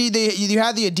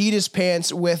had the Adidas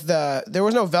pants with there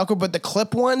was no Velcro, but the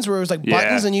clip ones where it was like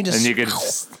buttons and you could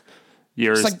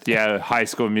High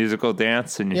School Musical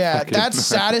dance and that's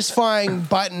satisfying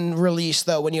button release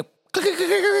though when you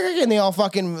and they all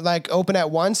fucking like open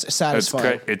at once.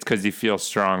 Satisfying. It's because you feel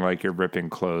strong, like you're ripping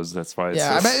clothes. That's why. I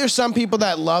bet there's some people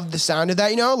that love the sound of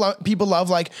that. You know, people love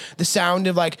like the sound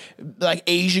of like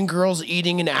Asian girls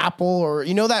eating an apple, or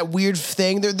you know that weird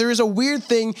thing. There is a weird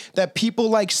thing that people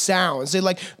like sounds. They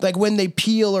like when they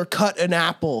peel or cut an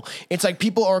apple. It's like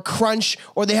people or crunch,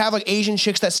 or they have like Asian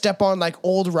chicks that step on like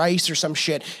old rice or some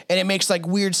shit, and it makes like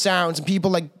weird sounds, and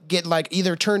people like get like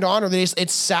either turned on or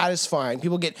it's satisfying.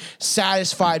 People get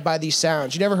satisfied by these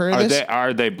sounds. You never heard of this?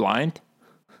 Are they blind?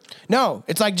 No,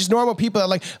 it's like just normal people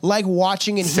that like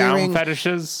watching and hearing. Sound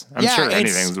fetishes? I'm sure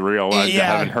anything's real. I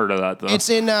haven't heard of that though. It's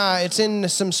in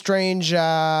some strange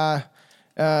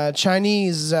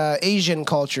Chinese, Asian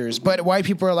cultures, but white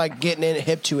people are like getting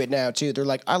hip to it now too. They're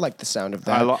like, I like the sound of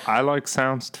that. I like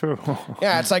sounds too.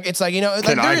 Yeah, it's like you know,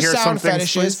 like there's sound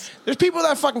fetishes. Please? There's people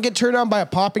that fucking get turned on by a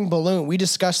popping balloon. We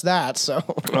discussed that. So.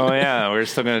 Oh yeah, we're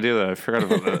still gonna do that. I forgot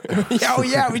about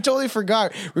that. We totally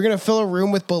forgot. We're gonna fill a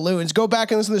room with balloons. Go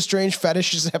back and listen to the strange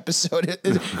fetishes episode.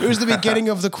 It was the beginning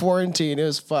of the quarantine. It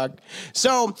was fucked.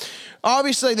 So.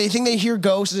 Obviously, they think they hear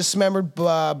ghosts, dismembered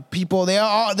people. They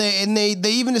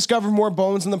even discover more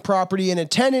bones on the property. And a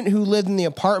tenant who lived in the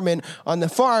apartment on the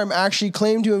farm actually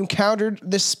claimed to have encountered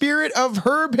the spirit of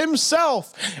Herb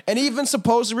himself, and even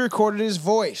supposedly recorded his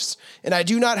voice. And I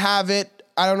do not have it.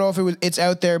 I don't know if it's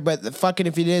out there, but fucking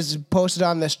if it is, post it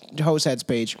on this Househeads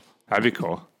page. That'd be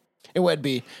cool. It would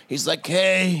be. He's like,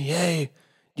 hey.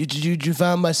 Did you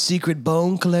find my secret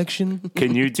bone collection?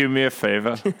 Can you do me a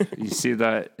favor? You see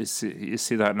that? You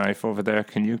see that knife over there?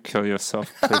 Can you kill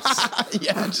yourself, please?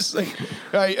 Yeah, just like,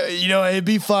 it'd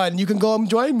be fun. You can go and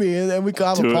join me, and then we can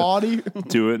have a party.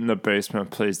 Do it in the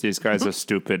basement, please. These guys are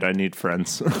stupid. I need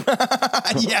friends.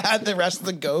 Yeah, the rest of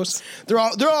the ghosts, they're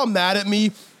all mad at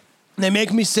me. They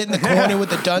make me sit in the corner with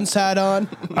the dunce hat on.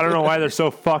 I don't know why they're so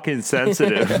fucking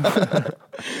sensitive.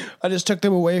 I just took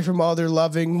them away from all their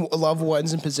loving loved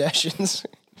ones and possessions.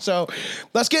 So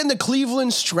let's get into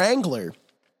Cleveland Strangler.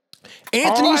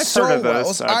 Anthony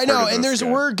Sorwells. I know, and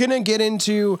we're gonna get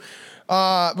into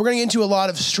a lot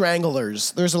of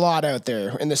stranglers. There's a lot out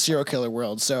there in the serial killer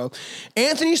world. So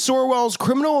Anthony Sorwell's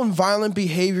criminal and violent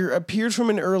behavior appears from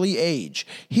an early age.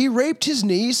 He raped his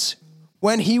niece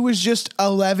when he was just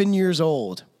 11 years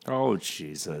old. Oh,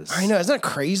 Jesus. I know. Isn't that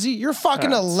crazy? You're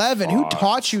fucking 11. Who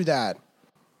taught you that?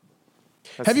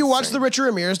 Have you watched the Richard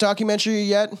Ramirez documentary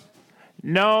yet?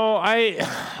 No,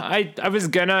 I was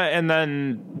gonna, and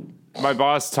then my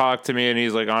boss talked to me, and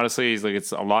he's like, honestly,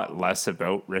 it's a lot less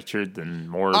about Richard than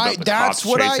more about the cops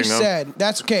chasing him. That's what I said.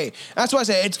 That's okay. That's what I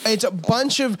said. It's a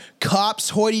bunch of cops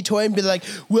hoity-toity and be like,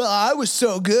 well, I was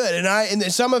so good, and then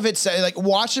some of it's like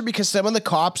watch it because some of the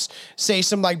cops say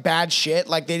some like bad shit,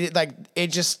 like they did, like I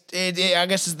guess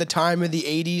it's the time of the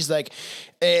 80s, like.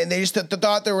 And they just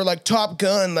thought they were like Top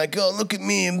Gun, like, oh, look at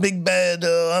me, I'm big bad,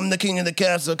 I'm the king of the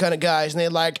castle kind of guys. And they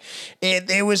like,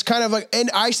 it was kind of like,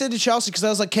 and I said to Chelsea, because I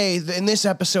was like, hey, in this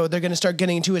episode, they're going to start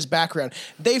getting into his background.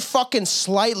 They fucking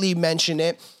slightly mention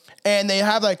it, and they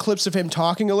have like clips of him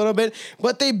talking a little bit,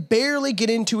 but they barely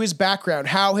get into his background,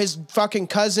 how his fucking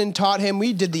cousin taught him.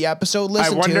 We did the episode,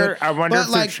 listen to it. I wonder if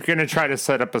they're going to try to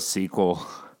set up a sequel.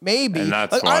 Maybe.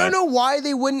 Like, I don't know why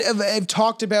they wouldn't have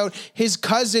talked about his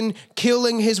cousin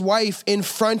killing his wife in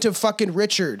front of fucking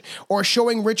Richard, or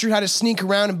showing Richard how to sneak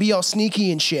around and be all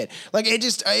sneaky and shit. Like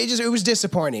it was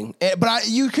disappointing. But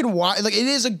you can watch, like, it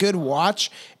is a good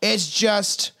watch. It's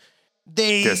just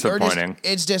disappointing.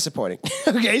 It's disappointing.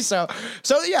 Okay, so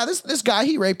yeah, this guy,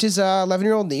 he raped his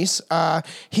 11-year-old niece.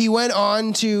 He went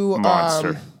on to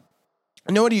monster.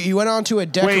 No, he went on to a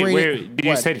decorated. Wait.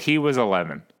 You said he was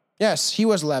 11. Yes, he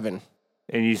was 11.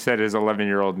 And you said his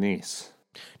 11-year-old niece.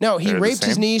 No, he raped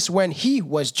his niece when he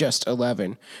was just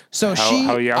 11. So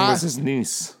how young was his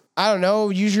niece? I don't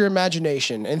know. Use your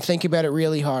imagination and think about it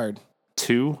really hard.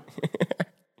 2?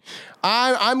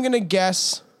 I'm gonna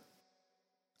guess,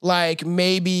 like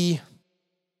maybe,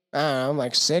 I don't know,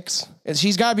 like 6.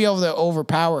 She's got to be able to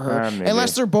overpower her,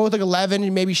 unless they're both like 11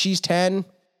 and maybe she's 10.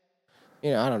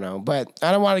 I don't know, but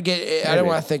I don't want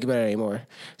to think about it anymore.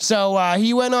 So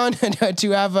he went on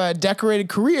to have a decorated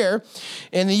career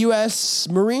in the U.S.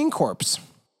 Marine Corps.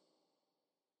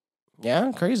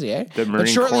 Yeah, crazy, eh? The Marine but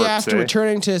shortly Corps, after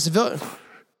returning to civilian,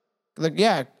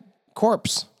 corpse,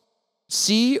 CORPS,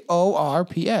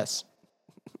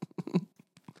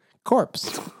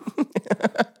 corpse.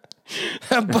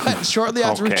 But shortly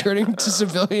after returning to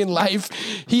civilian life,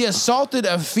 he assaulted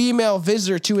a female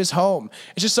visitor to his home.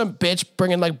 It's just some bitch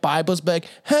bringing like Bibles, like,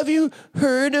 have you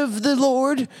heard of the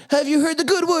Lord? Have you heard the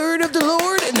good word of the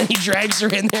Lord? And then he drags her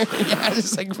in there. Yeah,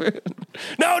 just like,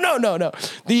 no.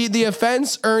 The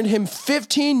offense earned him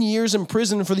 15 years in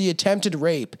prison for the attempted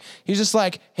rape. He's just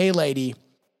like, hey, lady,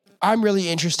 I'm really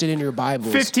interested in your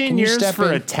Bibles. 15 years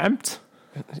for attempt?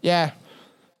 Yeah.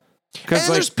 Because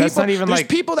like, that's not even there's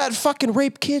people that fucking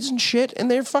rape kids and shit, and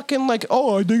they're fucking like,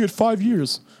 oh, I think it's 5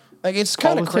 years. Like, it's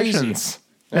kind of crazy.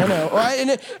 I know. Right?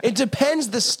 And it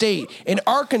depends the state. In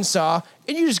Arkansas,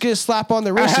 and you just get a slap on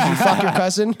the wrist if you fuck your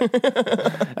cousin.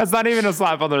 That's not even a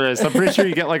slap on the wrist. I'm pretty sure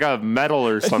you get like a medal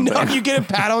or something. No, you get a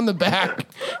pat on the back.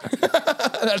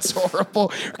 That's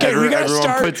horrible. Okay, we gotta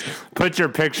start. Put your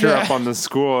picture up on the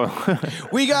school.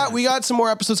 we got some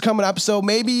more episodes coming up. So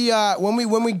maybe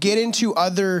when we get into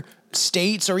other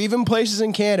states or even places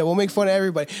in Canada, we'll make fun of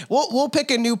everybody. We'll pick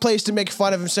a new place to make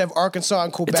fun of instead of Arkansas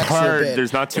and Quebec. It's hard. For a bit.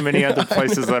 There's not too many other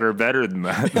places that are better than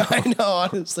that. No. I know,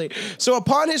 honestly. So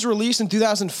upon his release in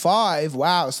 2005,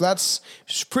 wow, so that's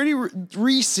pretty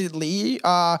recently,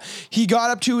 he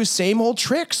got up to his same old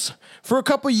tricks. For a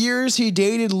couple years, he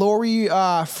dated Lori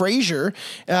Frazier,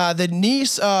 the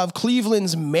niece of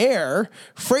Cleveland's mayor.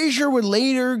 Frazier would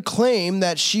later claim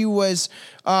that she was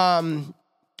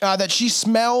that she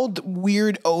smelled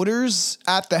weird odors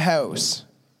at the house.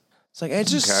 It's like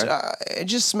it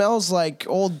just smells like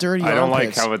old dirty. I don't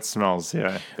armpits. like how it smells.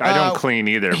 Yeah, I don't clean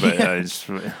either, but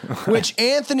which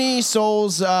Anthony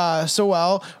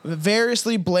Sowell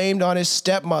variously blamed on his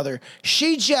stepmother.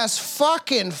 She just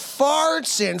fucking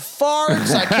farts and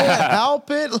farts. I can't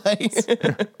help it. Like,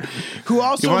 who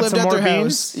also lived at their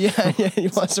house. Yeah, he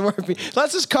wants some more beans.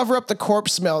 Let's just cover up the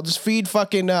corpse smell. Just feed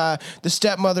fucking the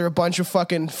stepmother a bunch of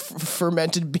fucking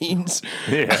fermented beans.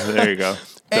 Yeah, there you go.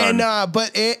 Done.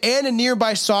 And a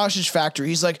nearby sausage factory.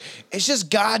 He's like, it's just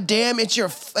goddamn,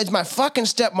 it's my fucking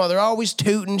stepmother, always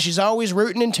tooting. She's always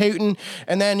rooting and tooting.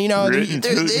 And then there's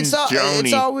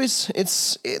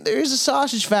a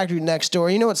sausage factory next door.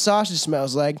 You know what sausage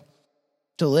smells like?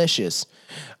 Delicious.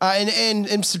 And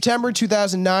in September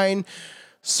 2009,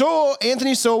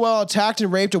 Anthony Sowell attacked and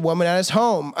raped a woman at his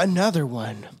home. Another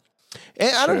one.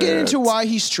 And I don't get into why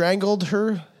he strangled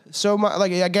her so much.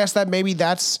 Like, I guess that maybe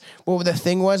that's what the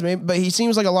thing was. Maybe, but he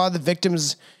seems like a lot of the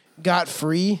victims got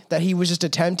free, that he was just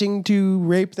attempting to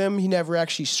rape them. He never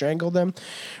actually strangled them.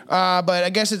 But I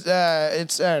guess it's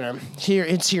I don't know.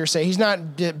 It's hearsay. He's not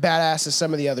badass as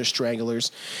some of the other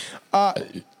stranglers.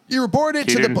 He reported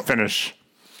to the finish.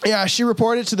 Yeah, she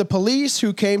reported to the police,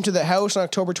 who came to the house on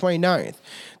October 29th.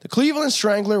 The Cleveland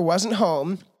Strangler wasn't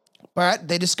home, but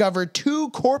they discovered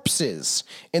 2 corpses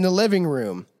in the living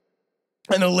room.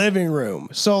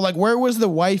 So, like, where was the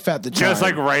wife at the time? Just,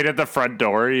 like, right at the front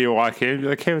door. You walk in,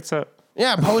 you're like, hey, what's up?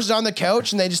 Yeah, posted on the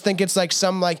couch, and they just think it's like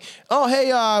some, like, oh,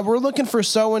 hey, we're looking for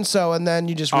so-and-so, and then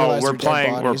you just realize we're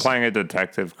playing a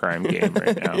detective crime game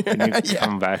right now. Can you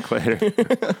come back later?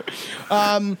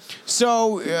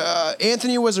 So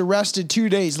Anthony was arrested 2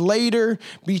 days later.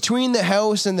 Between the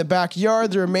house and the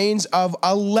backyard, the remains of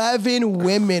 11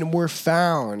 women were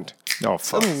found. Oh,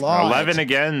 fuck. 11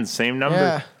 again, same number.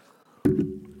 Yeah.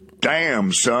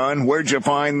 Damn, son, where'd you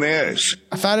find this?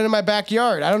 I found it in my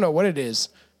backyard. I don't know what it is.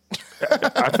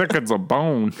 I think it's a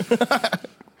bone.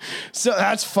 So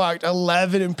that's fucked.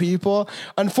 11 people.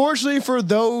 Unfortunately for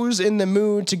those in the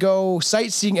mood to go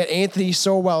sightseeing at Anthony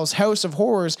Sowell's House of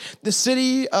Horrors, the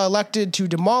city elected to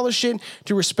demolish it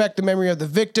to respect the memory of the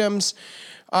victims.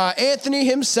 Anthony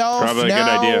himself, probably a good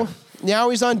idea.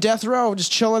 Now he's on death row,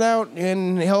 just chilling out,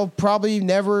 and he'll just probably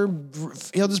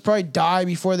die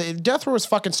before death row is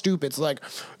fucking stupid. It's like,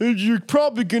 you're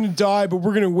probably gonna die, but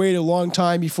we're gonna wait a long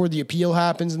time before the appeal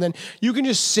happens, and then you can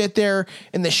just sit there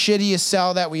in the shittiest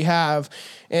cell that we have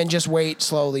and just wait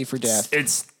slowly for death.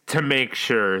 It's to make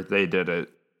sure they did it.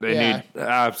 They need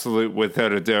absolute,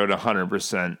 without a doubt,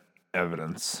 100%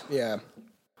 evidence. Yeah,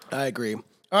 I agree.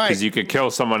 All right. Because you could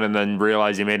kill someone and then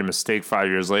realize you made a mistake 5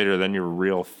 years later, then you're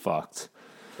real fucked.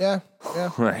 Yeah.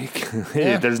 Like,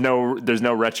 there's no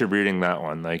retributing that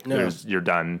one. Like, you're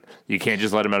done. You can't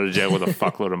just let him out of jail with a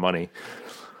fuckload of money.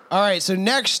 All right, so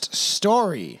next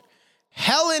story.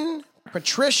 Helen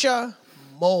Patricia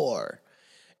Moore.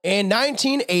 In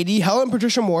 1980, Helen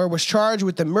Patricia Moore was charged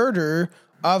with the murder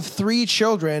of 3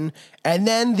 children and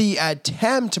then the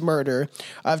attempt murder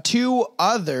of 2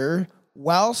 other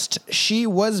whilst she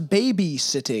was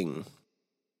babysitting.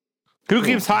 Who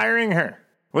keeps hiring her?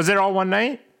 Was it all one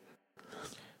night?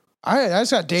 I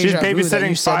just got She's deja vu that you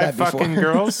babysitting said 5 that before. fucking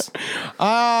girls?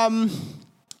 I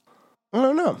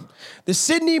don't know. The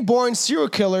Sydney-born serial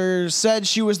killer said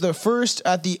she was the first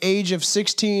at the age of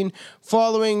 16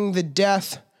 following the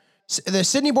death. The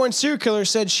Sydney-born serial killer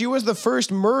said she was the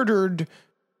first murdered.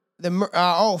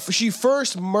 She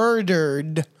first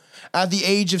murdered at the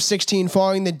age of 16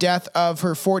 following the death of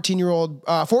her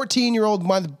 14-year-old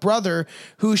month brother,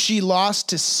 who she lost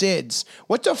to SIDS.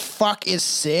 What the fuck is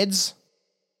SIDS?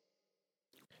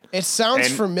 It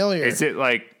sounds familiar. Is it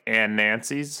like Aunt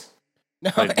Nancy's?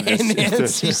 No, Like Aunt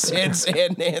Nancy's,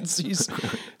 Aunt Nancy's.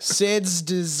 SIDS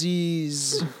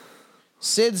disease.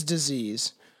 SIDS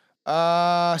disease.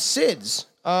 SIDS.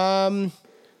 You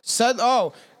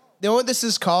know what this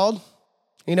is called?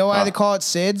 You know why they call it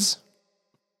SIDS?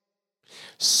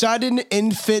 Sudden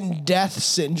infant death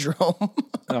syndrome.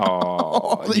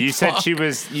 Oh, you said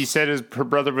her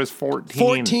brother was 14.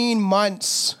 14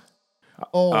 months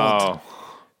old. Oh.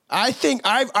 I think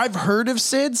I've heard of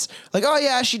SIDS. Like, oh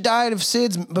yeah, she died of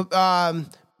SIDS,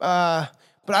 but I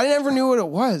never knew what it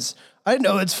was. I didn't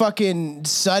know it's fucking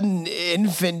sudden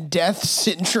infant death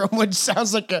syndrome, which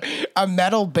sounds like a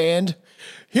metal band.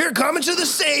 Here coming to the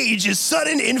stage is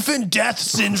sudden infant death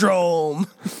syndrome.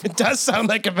 It does sound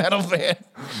like a metal band.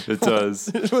 It does.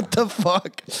 What the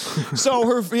fuck? So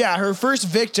her first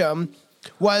victim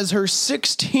was her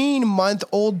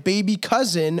 16-month-old baby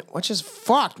cousin, which is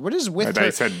fucked. What is with her?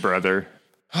 I said brother.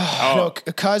 No,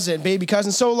 baby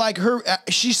cousin. So like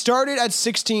she started at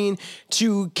 16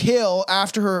 to kill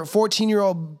after her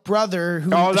 14-year-old brother who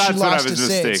that's she what I lost was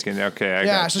to SIDS. mistaken.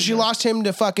 Okay, So she lost him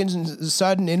to fucking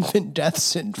sudden infant death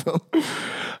syndrome.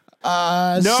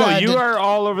 No, you are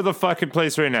all over the fucking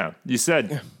place right now. You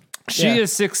said she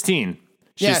is 16.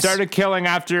 She started killing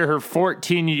after her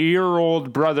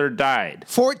 14-year-old brother died.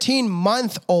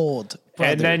 14-month-old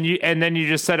brother. And then you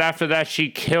just said after that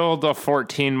she killed a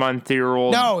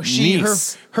 14-month-year-old. No,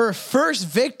 niece. her first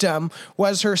victim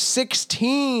was her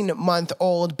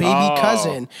 16-month-old baby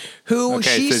cousin, who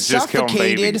she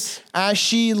suffocated as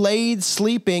she laid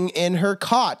sleeping in her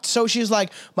cot. So she's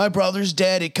like, my brother's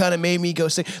dead. It kind of made me go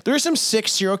sick. There's some sick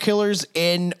serial killers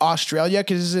in Australia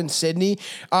because this is in Sydney.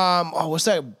 What's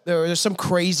that? There's some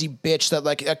crazy bitch that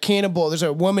like a cannibal. There's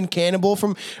a woman cannibal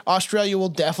from Australia we'll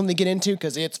definitely get into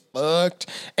because it's fucked.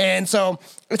 And so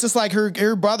it's just like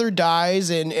her brother dies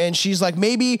and she's like,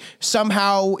 maybe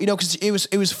somehow, because it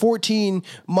was 14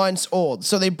 months old.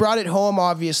 So they brought it home,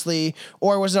 obviously,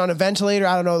 or was it on a ventilator?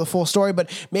 I don't know the full story, but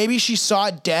maybe she saw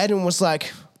it dead and was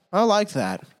like, I like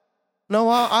that. No,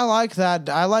 I like that.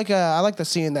 I like the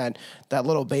seeing that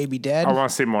little baby dead. I want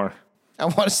to see more. I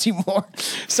want to see more.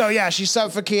 So yeah, she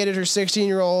suffocated her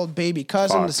 16-year-old baby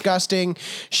cousin. Fuck. Disgusting.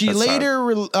 She later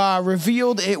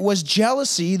revealed it was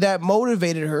jealousy that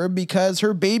motivated her because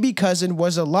her baby cousin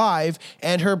was alive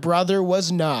and her brother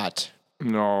was not.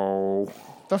 No.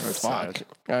 That's fuck. Sad.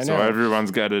 I know. So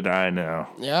everyone's got to die now.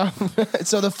 Yeah.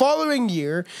 So the following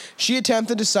year, she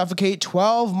attempted to suffocate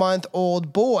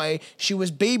 12-month-old boy she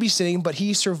was babysitting, but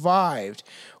he survived.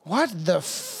 What the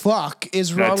fuck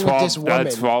is wrong with this woman?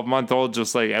 That 12-month-old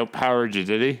just like outpowered you,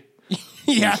 did he?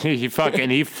 Yeah. He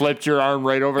flipped your arm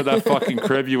right over that fucking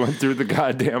crib. You went through the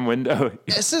goddamn window.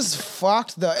 This is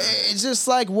fucked though. It's just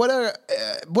like what a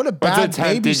bad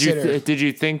babysitter. Did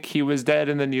you think he was dead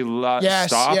and then you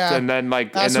stopped and then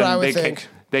that's what I would think.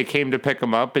 They came to pick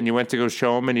him up and you went to go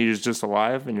show him and he was just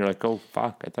alive and you're like, oh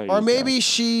fuck, I thought. Or maybe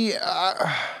she.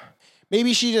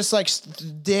 Maybe she just like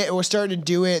was starting to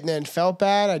do it and then felt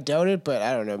bad. I doubt it, but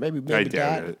I don't know. Maybe I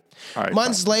doubt it. Right,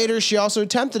 Months later, she also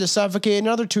attempted to suffocate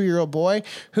another 2-year-old boy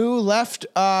who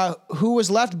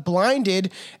was left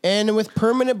blinded and with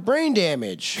permanent brain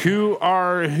damage. That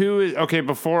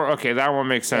one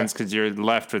makes sense because you're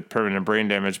left with permanent brain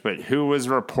damage. But who was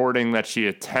reporting that she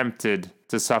attempted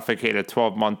to suffocate a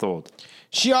 12-month-old?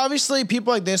 She obviously,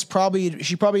 people like this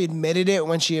she probably admitted it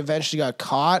when she eventually got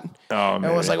caught. Oh,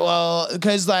 and was like, well,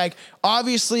 because like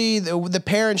obviously the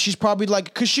parents, she's probably like,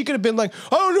 because she could have been like,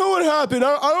 I don't know what happened.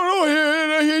 I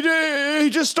don't know. He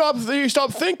just stopped. He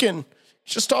stopped thinking.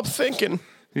 Just stopped thinking.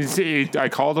 I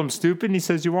called him stupid, and he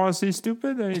says, "You want to see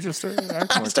stupid?" And he just started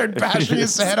acting I started bashing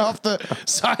his head off the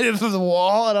side of the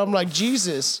wall, and I'm like,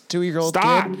 Jesus, 2-year-old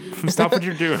kid. Stop what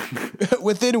you're doing.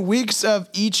 Within weeks of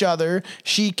each other,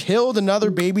 she killed another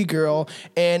baby girl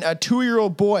and a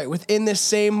 2-year-old boy within the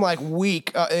same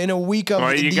week. In a week of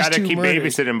Well, you these got to two keep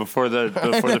murders. babysitting before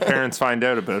the parents find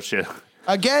out about you.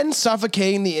 Again,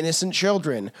 suffocating the innocent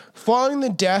children. Following the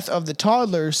death of the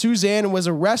toddler, Suzanne was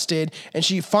arrested and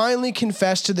she finally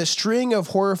confessed to the string of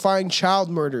horrifying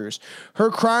child murders. Her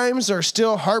crimes are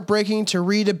still heartbreaking to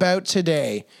read about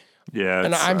today. Yeah,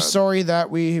 And I'm sad. sorry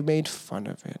that we made fun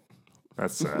of it.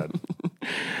 That's sad.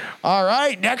 All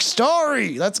right, next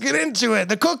story. Let's get into it.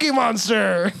 The Cookie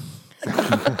Monster.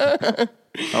 I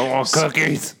want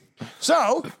cookies.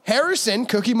 So, Harrison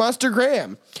Cookie Monster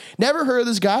Graham. Never heard of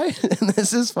this guy.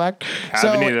 This is fuck.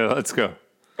 Avenida, let's go.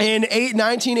 In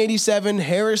 1987,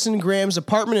 Harrison Graham's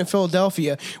apartment in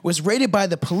Philadelphia was raided by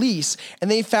the police, and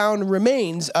they found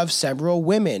remains of several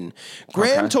women.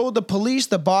 Graham told the police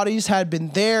the bodies had been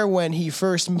there when he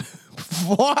first moved.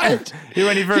 What?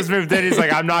 When he first moved in, he's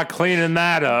like, "I'm not cleaning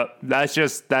that up. That's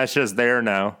just there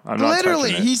now. I'm not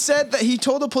Literally, touching it." he said that he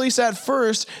told the police at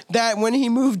first that when he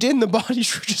moved in, the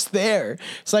bodies were just there.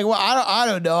 It's like, well, I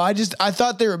don't know. I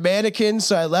thought they were mannequins,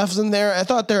 so I left them there. I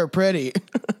thought they were pretty.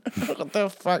 What the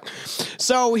fuck?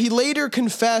 So he later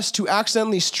confessed to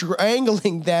accidentally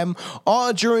strangling them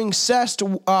all during sex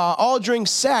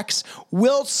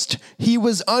whilst he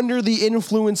was under the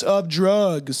influence of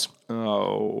drugs.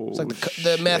 Oh, It's like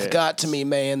the meth got to me,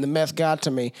 man. The meth got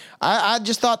to me. I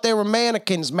just thought they were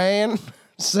mannequins, man.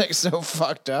 It's like so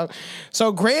fucked up.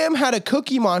 So Graham had a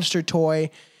Cookie Monster toy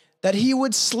that he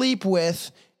would sleep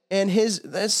with, and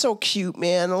that's so cute,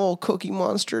 man. A little Cookie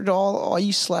Monster doll. Oh,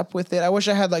 you slept with it. I wish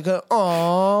I had like a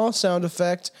aww sound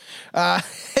effect.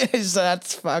 So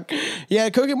that's fuck. Yeah,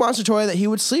 a Cookie Monster toy that he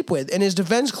would sleep with, and his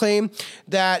defense claimed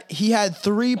that he had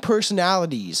 3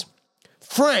 personalities.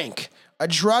 Frank, a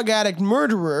drug addict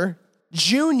murderer.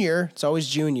 Junior, it's always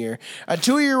Junior, a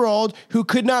 2-year-old who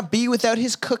could not be without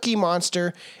his Cookie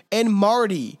Monster, and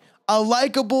Marty, a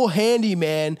likable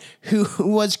handyman who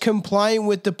was compliant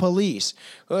with the police.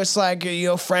 It's like,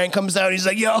 Frank comes out, he's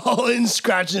like, yo, and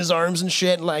scratching his arms and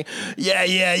shit, and like, yeah.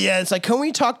 It's like, can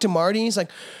we talk to Marty? He's like,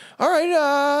 all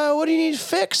right, what do you need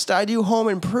fixed? I do home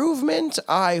improvement.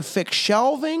 I fix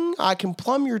shelving. I can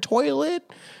plumb your toilet.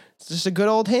 It's just a good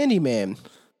old handyman.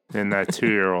 And that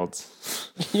 2-year-old.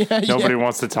 Yeah, Nobody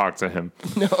wants to talk to him.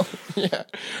 No, yeah.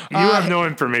 You have no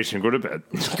information. Go to bed.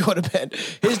 Go to bed.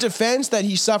 His defense that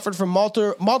he suffered from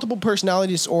multiple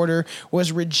personality disorder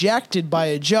was rejected by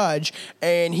a judge,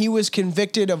 and he was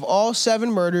convicted of all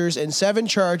 7 murders and 7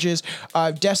 charges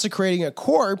of desecrating a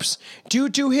corpse. Due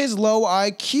to his low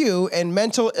IQ and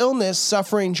mental illness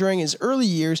suffering during his early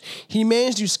years, he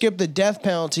managed to skip the death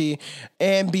penalty,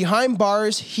 and behind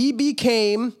bars, he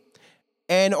became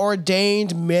an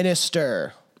ordained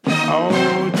minister.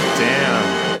 Oh,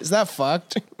 damn. Is that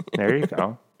fucked? There you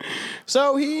go.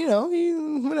 So he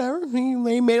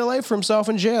made a life for himself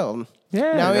in jail.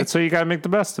 Yeah, Now that's why you got to make the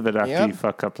best of it after Yep. you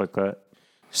fuck up like that.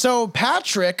 So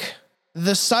Patrick,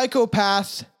 the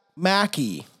psychopath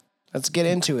Mackey. Let's get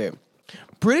into it.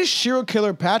 British serial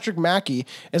killer Patrick Mackey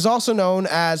is also known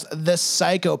as the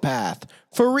Psychopath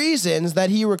for reasons that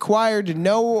required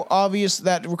no obvious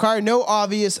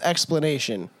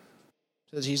explanation.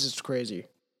 Says he's just crazy.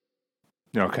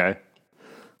 Okay.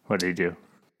 What did he do?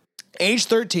 Age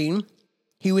 13,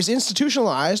 he was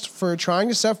institutionalized for trying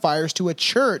to set fires to a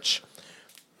church.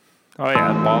 Oh,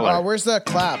 yeah, baller. Where's the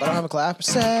clap? I don't have a clap.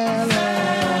 Celebrate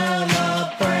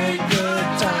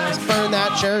good times. Burn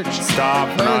that church.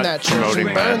 Stop Burn not that church. promoting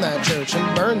And burn that. that church.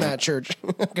 And burn that church.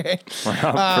 Okay. We're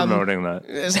not promoting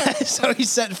that. So he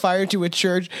set fire to a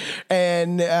church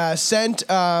and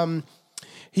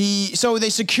so they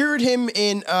secured him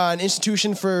in an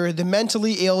institution for the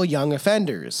mentally ill young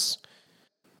offenders.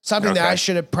 Something that Okay. I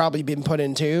should have probably been put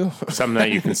into. Something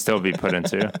that you can still be put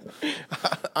into.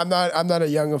 I'm not a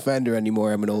young offender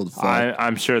anymore. I'm an old fuck.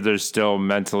 I'm sure there's still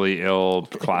mentally ill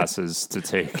classes to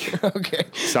take. Okay.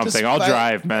 Something. I'll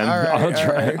drive, man. All right, I'll drive.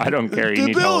 all right. I don't care. You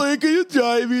need help. Can you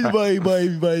drive me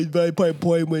my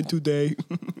appointment today?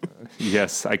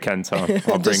 Yes, I can, Tom.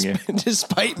 I'll bring you.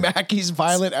 Despite Mackey's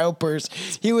violent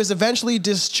outbursts, he was eventually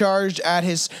discharged at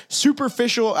his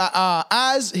superficial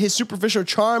as his superficial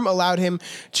charm allowed him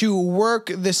to work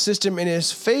the system in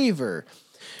his favor.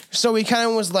 So he kind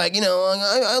of was like,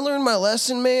 I learned my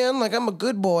lesson, man. Like, I'm a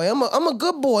good boy. I'm a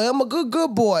good boy. I'm a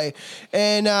good boy.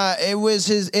 And it was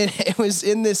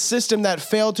in this system that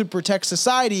failed to protect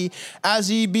society as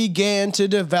he began to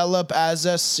develop as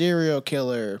a serial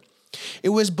killer. It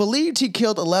was believed he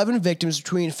killed 11 victims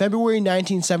between February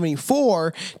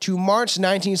 1974 to March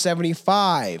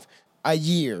 1975, a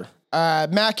year.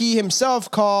 Mackey himself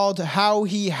called how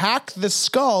he hacked the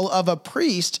skull of a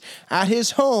priest at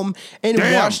his home and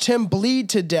watched him bleed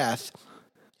to death.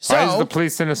 So, why is the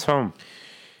priest in his home?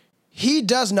 He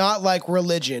does not like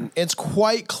religion. It's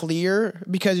quite clear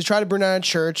because he tried to burn down a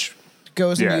church,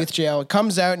 goes in youth jail,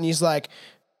 comes out, and he's like,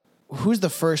 who's the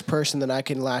first person that I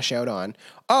can lash out on?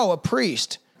 Oh, a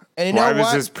priest. And you know why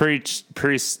what? was this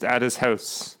priest at his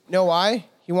house? You know why?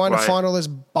 He wanted to fondle his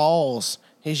balls.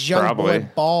 His young boy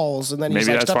balls, and then he's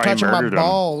like, "Stop touching my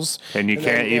balls." And you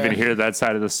can't even hear that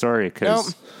side of the story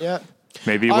because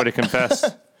maybe he would have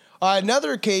confessed. On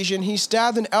another occasion, he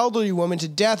stabbed an elderly woman to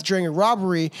death during a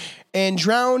robbery and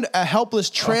drowned a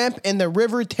helpless tramp in the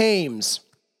River Thames.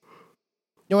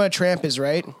 You know what a tramp is,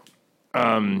 right?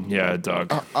 Yeah, a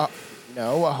dog.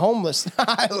 No, a homeless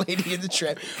lady in the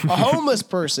tramp. A homeless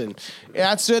person.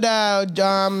 That's what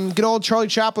good old Charlie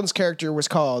Chaplin's character was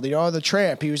called. You know, the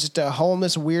tramp. He was just a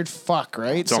homeless weird fuck,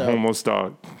 right? It's a homeless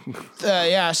dog.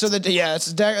 So that's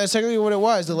exactly what it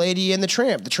was. The lady and the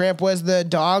tramp. The tramp was the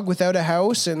dog without a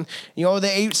house, and you know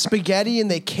they ate spaghetti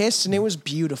and they kissed, and it was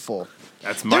beautiful.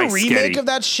 That's my The remake of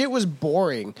that shit was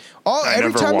boring.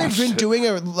 Every time they've been doing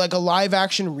a live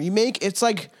action remake, it's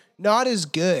like not as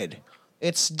good.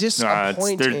 It's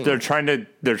disappointing. They're trying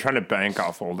to bank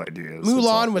off old ideas.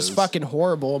 Mulan was fucking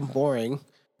horrible and boring.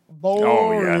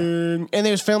 Oh yeah, and it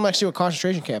was filmed next to a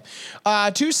concentration camp.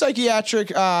 Two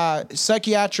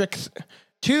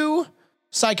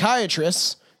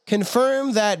psychiatrists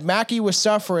confirmed that Mackey was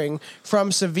suffering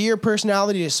from severe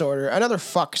personality disorder. Another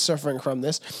fuck suffering from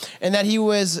this, and that he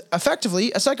was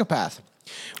effectively a psychopath.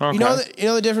 Okay. You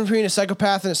know the difference between a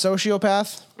psychopath and a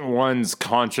sociopath? One's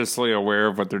consciously aware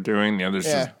of what they're doing, the other's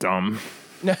just dumb.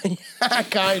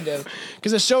 Kind of.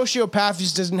 Because a sociopath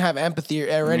just doesn't have empathy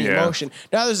or any emotion.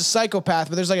 Now there's a psychopath,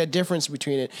 but there's like a difference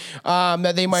between it.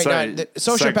 That they might not. The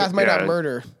sociopath might not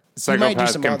murder.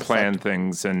 Psychopath can plan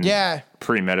things and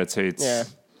premeditates. Yeah.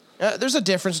 There's a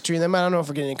difference between them. I don't know if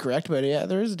we're getting it correct, but yeah,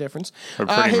 there is a difference.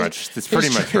 It's pretty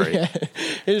much right. Yeah.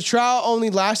 His trial only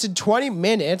lasted 20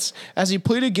 minutes as he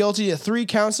pleaded guilty to 3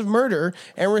 counts of murder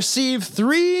and received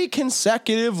 3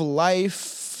 consecutive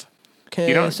life.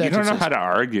 You don't know how to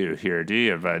argue here, do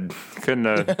you? But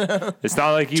it's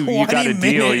not like you got a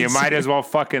deal. Minutes. You might as well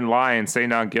fucking lie and say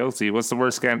not guilty. What's the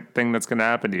worst thing that's going to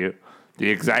happen to you? The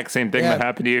exact same thing that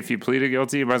happened to you if you pleaded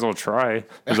guilty. You might as well try.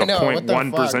 There's a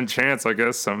 0.1% chance, I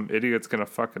guess, some idiot's going to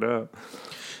fuck it up.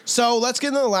 So let's get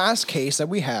into the last case that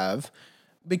we have,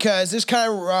 because this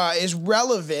kind of is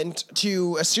relevant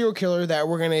to a serial killer that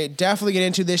we're going to definitely get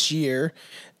into this year.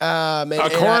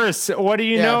 Of course. What do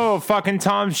you know? Fucking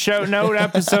Tom's shouting out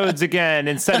episodes again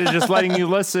instead of just letting you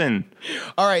listen.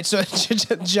 All right. So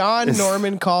John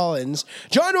Norman Collins.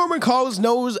 John Norman Collins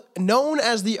known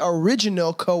as the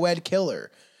original co-ed killer.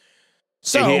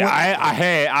 So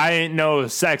I ain't no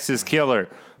sexist killer.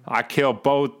 I kill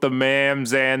both the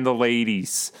ma'ams and the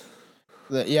ladies.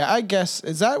 Yeah, I guess.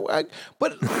 Is that...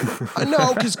 But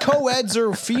no, because co-eds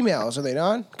are females, are they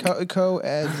not?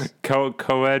 Co-eds.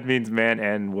 Co-ed means man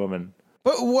and woman.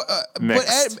 But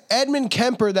Edmund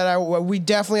Kemper that we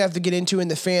definitely have to get into and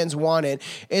the fans wanted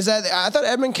is that I thought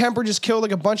Edmund Kemper just killed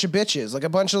like a bunch of bitches, like a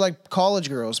bunch of like college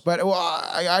girls. But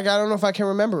I don't know if I can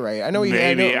remember right. I know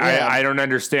I don't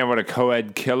understand what a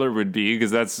co-ed killer would be,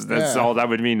 because that's all that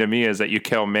would mean to me is that you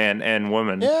kill man and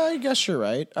woman. Yeah, I guess you're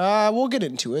right. We'll get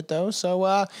into it though.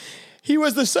 So he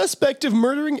was the suspect of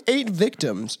murdering 8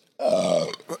 victims.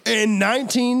 In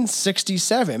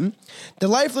 1967, the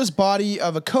lifeless body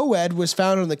of a co-ed was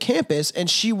found on the campus, and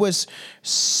she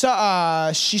suffered.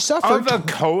 Of a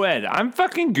co-ed? I'm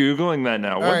fucking Googling that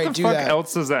now. What the fuck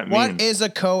else does that mean? What is a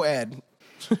co-ed?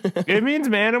 It means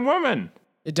man and woman.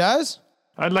 It does?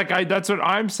 That's what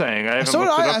I'm saying. I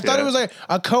thought it was like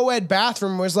a co-ed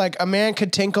bathroom was like a man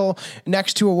could tinkle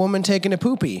next to a woman taking a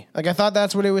poopy. Like I thought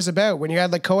that's what it was about when you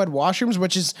had like co-ed washrooms,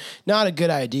 which is not a good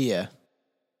idea.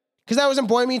 Because that was in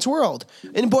Boy Meets World.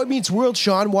 In Boy Meets World,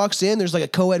 Sean walks in, there's like a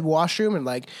co-ed washroom, and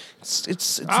like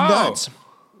it's nuts.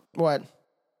 What?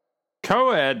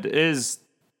 Co-ed is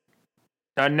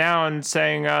a noun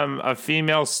saying a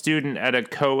female student at a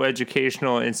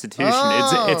co-educational institution.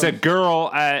 Oh. It's a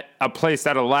girl at a place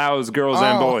that allows girls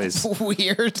and boys.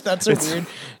 Weird. That's a weird.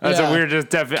 That's a weird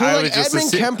definition.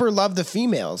 Edmund Kemper loved the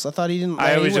females. I thought he didn't.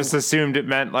 I always just assumed it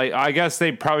meant like, I guess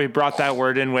they probably brought that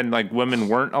word in when like women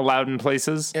weren't allowed in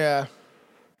places. Yeah.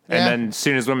 And then as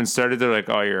soon as women started, they're like,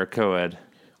 "Oh, you're a co-ed."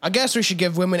 I guess we should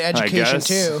give women education guess.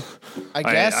 too. I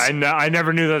guess. I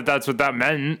never knew that that's what that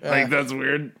meant. Like, that's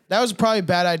weird. That was probably a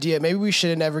bad idea. Maybe we should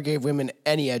have never gave women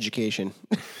any education.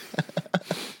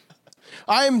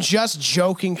 I am just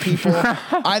joking, people.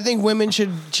 I think women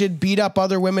should beat up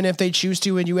other women if they choose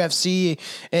to in UFC.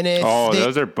 And if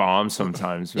those are bombs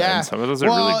sometimes, man. Yeah. Some of those are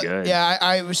really good.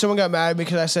 Yeah, someone got mad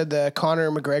because I said the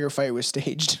Conor McGregor fight was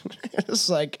staged. It's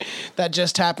like that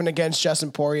just happened against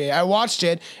Justin Poirier. I watched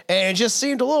it and it just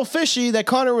seemed a little fishy that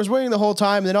Conor was winning the whole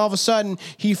time. And then all of a sudden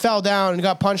he fell down and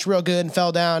got punched real good and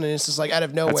fell down. And it's just like out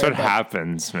of nowhere. That's what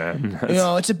happens, man.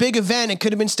 It's a big event. It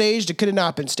could have been staged. It could have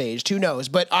not been staged. Who knows?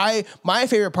 But my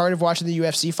favorite part of watching the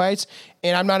UFC fights,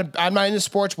 and I'm not into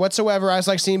sports whatsoever. I just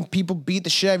like seeing people beat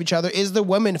the shit out of each other. Is the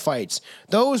women fights?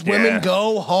 Those women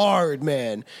go hard,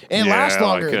 man, and last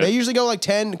longer. They usually go like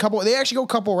They actually go a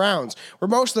couple rounds. Where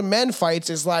most of the men fights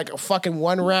is like a fucking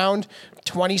 1 round,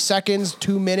 20 seconds,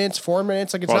 2 minutes, 4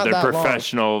 minutes. Like it's not that long. They're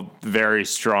professional, very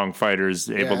strong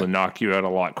fighters, able to knock you out a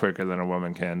lot quicker than a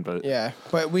woman can. But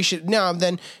but we should now.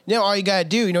 All you gotta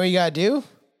do, you know what you gotta do,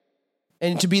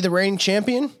 and to be the reigning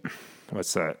champion.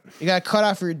 What's that? You gotta cut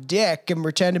off your dick and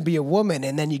pretend to be a woman,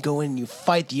 and then you go in and you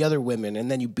fight the other women,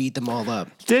 and then you beat them all up.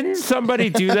 Didn't somebody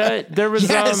do that? There was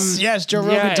yes, Joe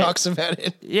Rogan talks about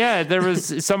it. Yeah, there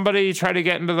was somebody try to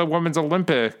get into the Women's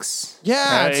Olympics.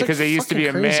 Yeah, because they used to be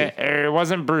a man. It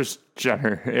wasn't Bruce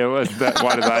Jenner. It was that.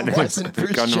 Why did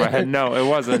that come to my head? No, it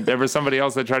wasn't. There was somebody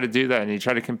else that tried to do that, and he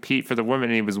tried to compete for the women,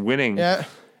 and he was winning. Yeah.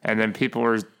 And then people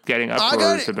were getting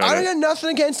uproars about it. I got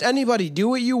nothing against anybody. Do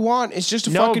what you want. It's just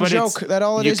a fucking joke. That's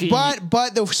all it is.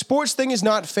 But the sports thing is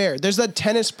not fair. There's that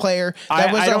tennis player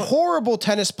that was a horrible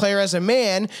tennis player as a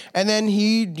man, and then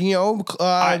he, he wouldn't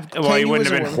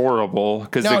have been horrible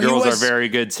because the girls are very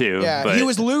good too. Yeah, but he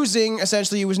was losing.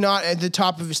 Essentially, he was not at the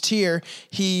top of his tier.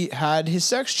 He had his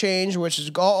sex change, which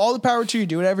is all the power to you.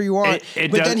 Do whatever you want.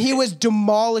 Then he was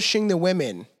demolishing the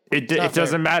women. It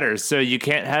doesn't matter. So you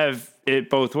can't have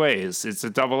it both ways. It's a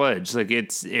double edge. Like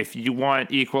if you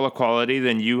want equal equality,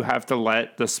 then you have to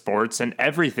let the sports and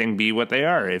everything be what they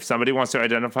are. If somebody wants to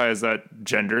identify as that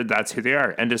gender, that's who they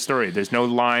are. End of story. There's no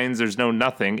lines. There's no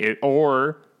nothing.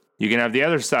 Or you can have the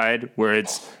other side where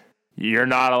you're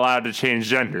not allowed to change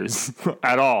genders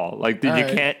at all. Like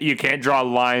you can't draw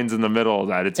lines in the middle of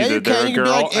that. It's either they're a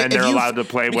girl and they're allowed to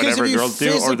play whatever girls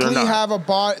do, or they're not.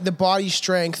 Have the body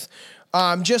strength.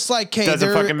 Just like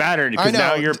doesn't fucking matter because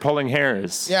now you're pulling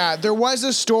hairs. Yeah, there was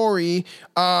a story,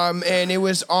 and it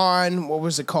was on what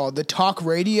was it called? The Talk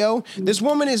Radio. This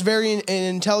woman is an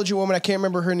intelligent woman. I can't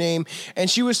remember her name, and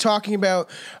she was talking about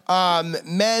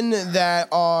men that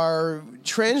are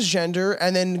transgender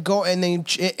and then go and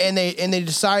they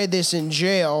decide this in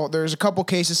jail. There's a couple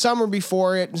cases. Some were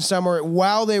before it, and some were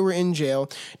while they were in jail.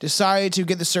 Decided to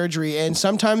get the surgery, and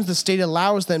sometimes the state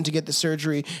allows them to get the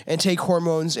surgery and take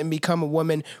hormones and become a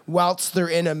woman whilst they're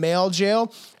in a male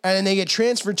jail, and then they get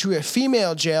transferred to a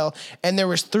female jail. And there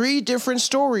was 3 different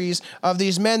stories of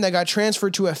these men that got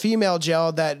transferred to a female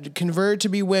jail that converted to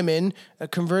be women,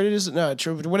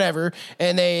 whatever,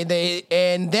 and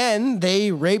then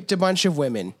they raped a bunch of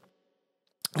women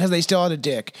because they still had a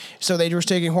dick, so they were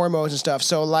taking hormones and stuff.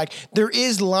 So like there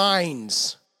is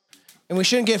lines. And we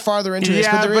shouldn't get farther into this,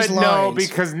 but there is lines. No,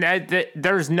 because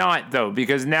there's not, though,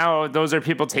 because now those are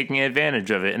people taking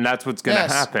advantage of it, and that's what's going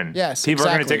to happen. Yes, people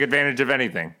are going to take advantage of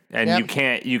anything, and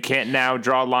you can't now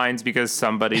draw lines because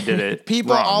somebody did it.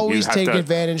 People wrong. always take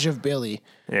advantage of Billy.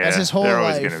 Yeah, that's his whole they're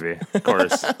life. always going to be, of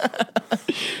course.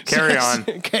 Carry on.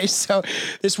 Okay, so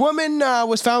this woman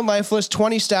was found lifeless,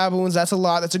 20 stab wounds. That's a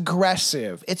lot. That's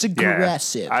aggressive. It's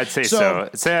aggressive. Yeah, I'd say so.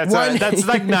 That's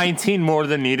like 19 more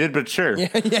than needed, but sure. Yeah,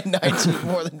 19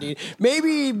 more than needed.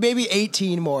 Maybe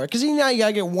 18 more, because now you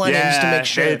gotta get one in just to make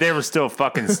sure. They were still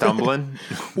fucking stumbling.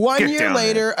 1 year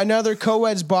later, another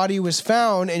co-ed's body was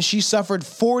found, and she suffered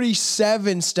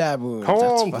 47 stab wounds.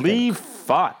 Holy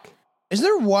fuck. Is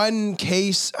there one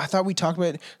case? I thought we talked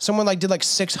about it, someone did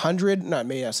 600. Not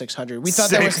maybe not 600. We thought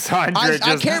 600. That was.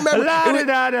 I can't remember.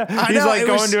 He's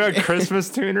going to a Christmas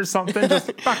tune or something.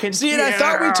 Just fucking. See, and I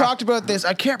thought we talked about this.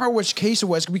 I can't remember which case it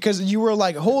was because you were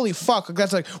like, "Holy fuck!"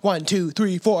 That's like 1, 2,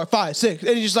 3, 4, 5, 6,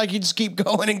 and you just keep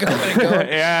going and going and going.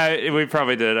 Yeah, we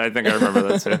probably did. I think I remember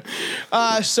that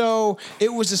too. So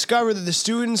it was discovered that the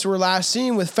students were last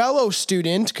seen with fellow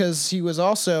student because he was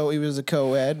a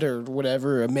co-ed or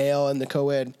whatever, a male in the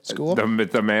co-ed school.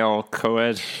 The male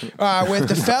co-ed. With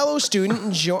the fellow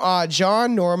student,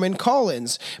 John Norman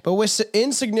Collins. But with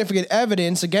insignificant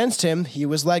evidence against him, he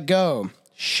was let go.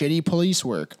 Shitty police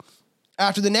work.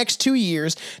 After the next 2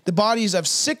 years, the bodies of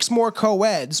 6 more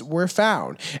co-eds were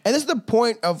found. And this is the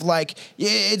point of like,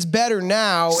 it's better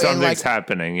now. Something's and like,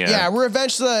 happening, yeah. Yeah, we're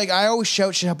eventually like, I always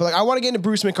shout shit up, but like, I want to get into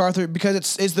Bruce McArthur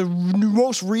because it's the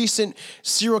most recent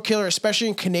serial killer, especially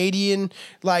in Canadian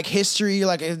like history.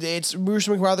 Like it's Bruce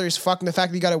McArthur is fucking the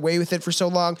fact that he got away with it for so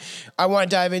long. I want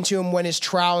to dive into him when his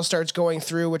trial starts going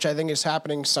through, which I think is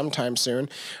happening sometime soon.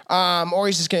 Or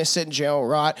he's just going to sit in jail and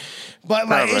rot. But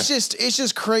like, Probably. it's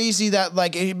just crazy that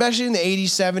like, especially in the 80s,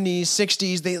 70s,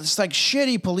 60s, they it's like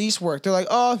shitty police work. They're like,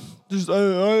 oh,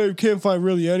 I can't find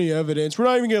really any evidence. We're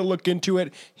not even going to look into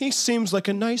it. He seems like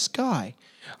a nice guy.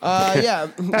 Yeah.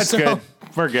 That's good.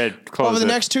 We're good. Close Over the it.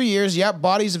 next 2 years,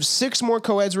 bodies of 6 more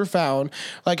co-eds were found.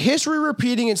 Like history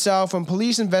repeating itself when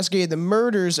police investigated the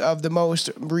murders of the most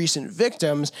recent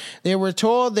victims, they were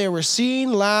told they were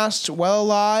seen last while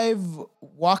alive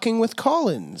walking with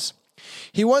Collins.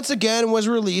 He once again was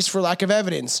released for lack of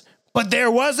evidence. But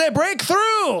there was a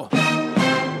breakthrough!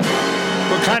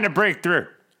 What kind of breakthrough?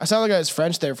 I sound like I was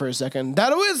French there for a second.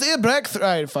 That was a breakthrough.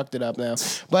 I fucked it up now.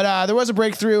 But there was a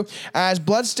breakthrough as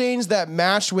bloodstains that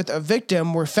matched with a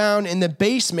victim were found in the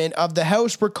basement of the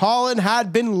house where Colin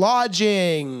had been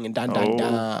lodging. Dun, dun,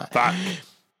 dun. Fuck.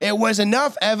 It was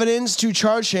enough evidence to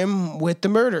charge him with the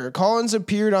murder. Collins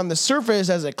appeared on the surface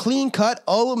as a clean-cut,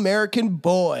 all-American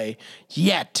boy.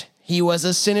 Yet, he was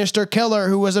a sinister killer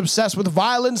who was obsessed with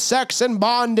violence, sex, and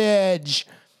bondage.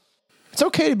 It's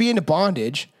okay to be into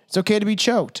bondage. It's okay to be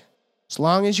choked, as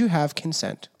long as you have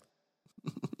consent.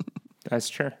 That's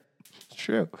true. It's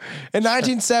true. In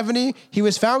 1970, he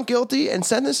was found guilty and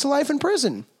sentenced to life in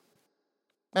prison.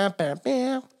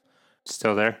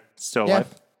 Still there? Still Yeah. alive?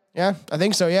 Yeah, I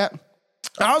think so, yeah.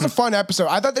 That was a fun episode.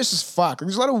 I thought this was fuck.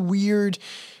 There's a lot of weird...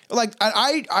 Like,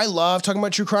 I love talking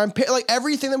about true crime. Like,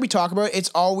 everything that we talk about, it's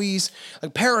always,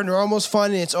 like, paranormal's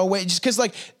fun, and it's always... Just because,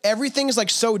 like, everything is, like,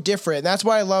 so different. And that's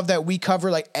why I love that we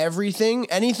cover, like, everything.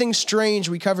 Anything strange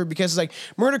we cover because, like,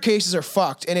 murder cases are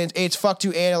fucked, and it's fucked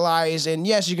to analyze. And,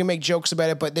 yes, you can make jokes about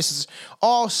it, but this is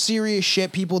all serious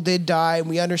shit. People did die, and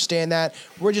we understand that.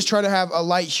 We're just trying to have a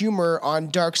light humor on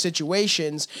dark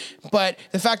situations. But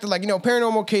the fact that, like, you know,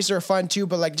 paranormal cases are fun, too,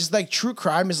 but, like, just, like, true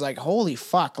crime is, like, holy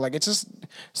fuck. Like, it's just...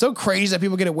 so crazy that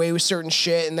people get away with certain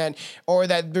shit, and then or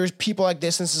that there's people like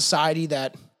this in society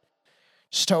that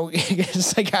just don't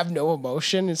just like have no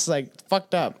emotion. It's like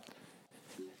fucked up.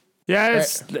 Yeah,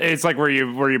 it's like were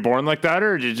you born like that,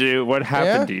 or did you? What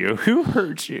happened to you? Who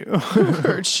hurt you? Who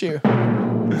hurts you?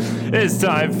 It's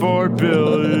time for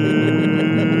Billy's.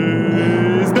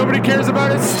 Nobody cares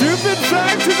about it. Stupid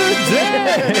fact of the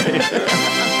day.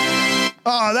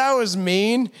 Oh, that was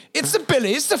mean. It's the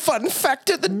Billy's, the fun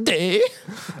fact of the day.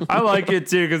 I like it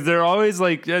too because they're always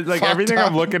like everything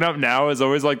up. I'm looking up now is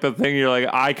always like the thing you're like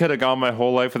I could have gone my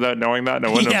whole life without knowing that and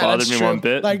it wouldn't have bothered me one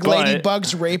bit. Like but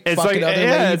ladybugs rape it's fucking like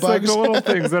other it's like ladybugs. the little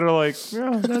things that are like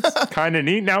that's kind of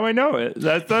neat. Now I know it.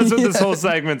 That's what this whole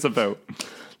segment's about.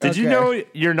 Did you know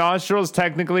your nostrils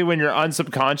technically when you're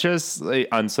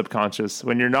unsubconscious,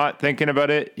 when you're not thinking about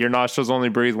it, your nostrils only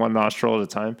breathe one nostril at a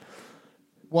time?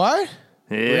 What?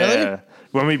 Yeah. Really?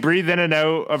 When we breathe in and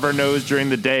out of our nose during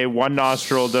the day, one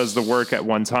nostril does the work at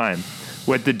one time,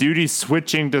 with the duty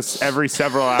switching to every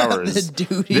several hours. The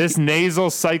duty. This nasal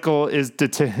cycle is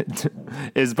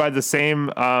by the same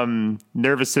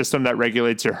nervous system that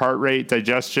regulates your heart rate,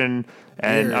 digestion,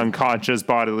 and Weird. unconscious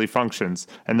bodily functions.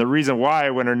 And the reason why,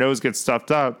 when our nose gets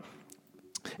stuffed up,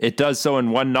 it does so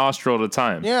in one nostril at a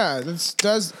time. Yeah, this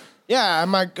does. Yeah,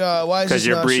 I'm like, why is this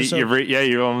Because nostril so-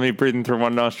 you're only breathing through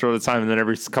one nostril at a time, and then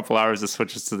every couple hours it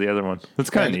switches to the other one. That's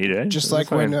kind of neat, eh? Just That's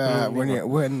like when fucking-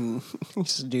 you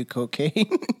used to do cocaine.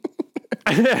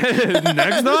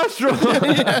 next nostril. Is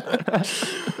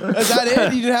that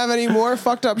it? You didn't have any more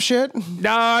fucked up shit?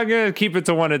 No, I'm gonna keep it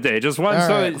to one a day, just one, All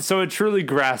so right. so it truly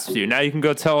grasps you. Now you can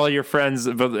go tell all your friends,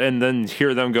 and then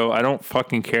hear them go, "I don't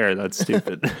fucking care. That's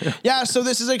stupid." Yeah, so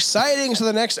this is exciting. So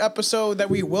the next episode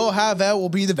that we will have out will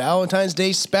be the Valentine's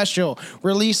Day special,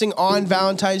 releasing on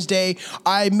Valentine's Day.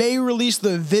 I may release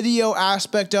the video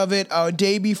aspect of it a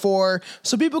day before,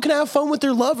 so people can have fun with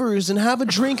their lovers and have a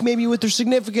drink maybe with their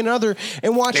significant other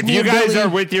and watch If me you and guys Billy. are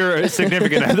with your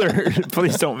significant other,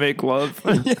 please don't make love.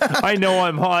 I know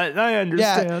I'm hot. I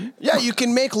understand. Yeah, you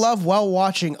can make love while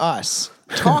watching us.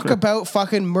 talk about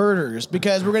fucking murders,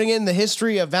 because we're going to get in the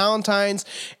history of Valentine's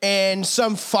and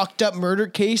some fucked up murder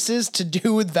cases to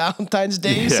do with Valentine's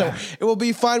Day. Yeah. So it will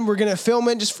be fun. We're going to film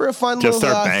it just for a fun Just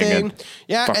little start banging. thing.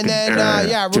 Yeah. Fucking And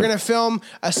then, we're going to film,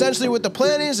 essentially what the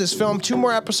plan is film 2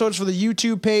 more episodes for the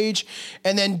YouTube page,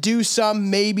 and then do some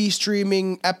maybe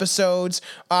streaming episodes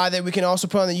that we can also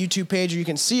put on the YouTube page, where you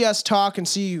can see us talk and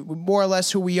see more or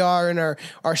less who we are and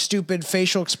our stupid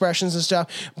facial expressions and stuff.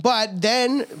 But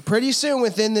then pretty soon,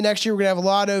 within the next year, we're gonna have a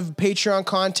lot of Patreon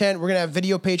content. We're gonna have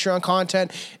video Patreon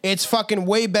content. It's fucking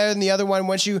way better than the other one.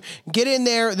 Once you get in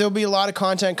there, there'll be a lot of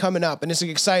content coming up, and it's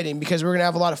exciting because we're gonna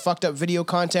have a lot of fucked up video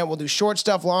content. We'll do short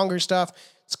stuff, longer stuff.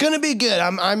 It's gonna be good.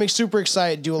 I'm super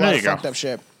excited to do a lot of fucked up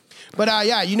shit. But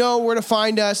you know where to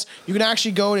find us. You can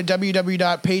actually go to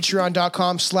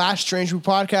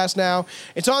www.patreon.com/strangebrewpodcast now.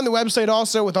 It's on the website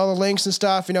also with all the links and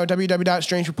stuff. You know,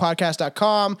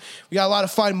 www.strangebrewpodcast.com. We got a lot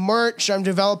of fun merch. I'm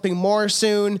developing more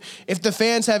soon. If the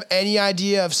fans have any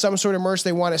idea of some sort of merch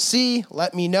they want to see,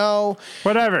 let me know.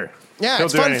 Whatever. Yeah,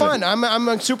 it's fun.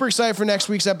 I'm super excited for next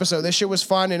week's episode. This shit was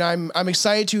fun, and I'm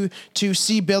excited to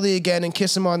see Billy again and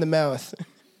kiss him on the mouth.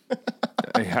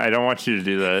 I don't want you to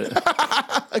do that.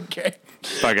 Okay.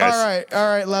 Bye, guys. All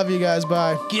right. Love you guys.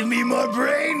 Bye. Give me more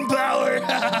brain power.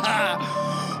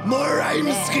 More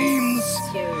rhyme schemes.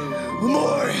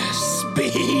 More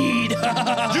speed.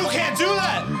 You can't do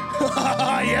that.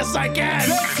 Yes, I can.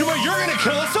 You're going to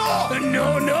kill us all.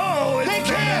 No. They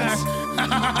can't.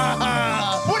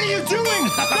 What are you doing?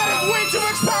 That is way too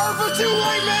much power for 2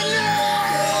 white men.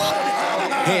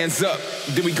 Hands up,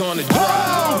 then we gonna drop.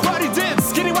 Oh, body did.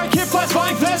 Skinny white kid plus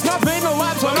like this. Not made no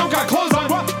lab, so I don't got clothes on.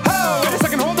 What? Oh, wait a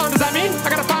second, hold on. Does that mean I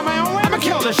gotta find my own way? I'ma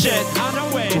kill this shit. No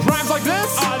way. Rhymes like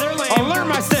this? They're lame. I'll learn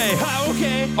my stay.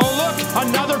 Okay. Oh, look,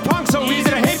 another punk so easy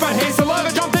to hate, but hates to love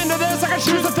it. Jumped into this, I got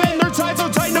shoes that fit, they're tight, so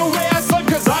tight, no way I slip.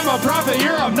 Cause I'm a prophet,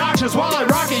 you're obnoxious. While I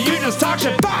rock it, you just talk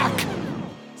shit. Fuck!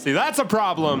 See, that's a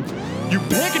problem. You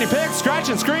pick and you pick, scratch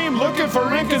and scream, looking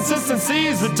for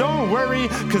inconsistencies. But don't worry,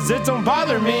 cause it don't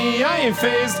bother me. I ain't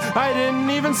phased, I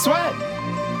didn't even sweat.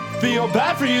 Feel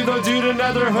bad for you though, dude,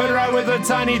 another hood rat with a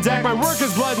tiny deck. My work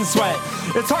is blood and sweat.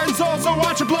 It's heart and soul, so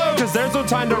watch it blow, cause there's no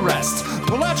time to rest.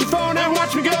 Pull out your phone and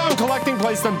watch me go, collecting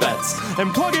place them bets.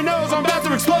 And plug your nose, I'm about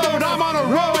to explode. I'm on a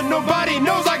row and nobody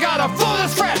knows I got a flow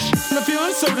that's fresh. And the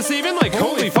feeling's so deceiving, like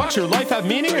holy fuck, your life have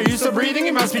meaning? Are you still breathing?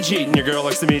 You must be cheating. Your girl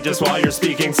looks at me just while you're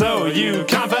speaking. So you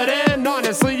confident?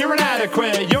 Honestly, you're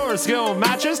inadequate. Your skill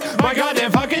matches my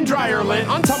goddamn fucking dryer lit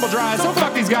on tumble dry. So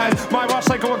fuck these guys. My watch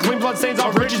cycle with clean blood stains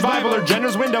off Richie's Bible or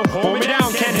Jenner's window. Hold me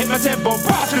down, can't hit my tempo.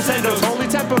 Boss crescendos, holy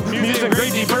tempo. Music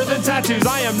great deeper than tattoos.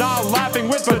 I am not laughing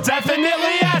with, but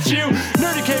definitely at you.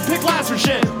 Nerdy kid, pick last for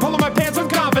shit. Pulling my pants with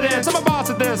confidence. I'm a boss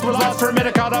at this. Was lost for a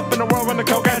minute, caught up in a world when the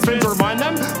coke had spins. Remind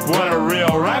them what a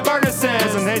real rap artist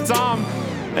is. And hey, Tom,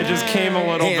 it just came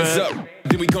a little Hands bit. up,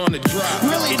 then we gonna drop.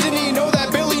 Really, didn't you know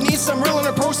that Billy needs some real in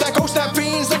a pro stack? Snap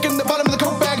fiends, look in the bottom of the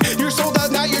coke bag. You're sold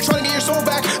out now, you're trying to get your soul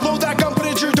back. Load that gun, put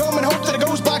it in your dome and hope that it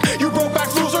goes black. You broke back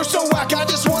fools are so whack, I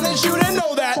just wanted you to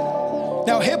know that.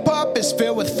 Now hip hop is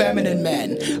filled with feminine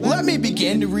men. Let me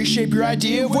begin to reshape your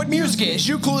idea of what music is.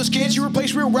 You clueless kids, you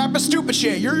replace real rap with stupid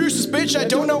shit. You're useless bitch, I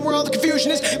don't know where all the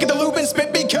confusion is. Get the loop and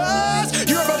spit because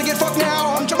you're about to get fucked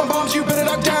now. I'm dropping bombs, you better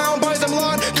knock down. Buys them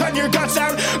lawn, cutting your guts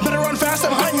out. Better run fast,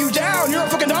 I'm hunting you down. You're a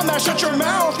fucking dumbass, shut your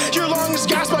mouth. Your lungs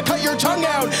gasp, I cut your tongue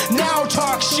out. Now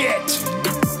talk shit.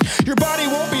 Your body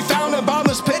won't be found in a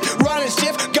bottomless pit. Rotten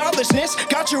stiff, godlessness.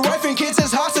 Got your wife and kids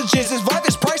as hostages. His life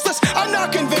is priceless. I'm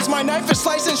not convinced my knife is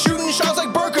slicing, shooting shots like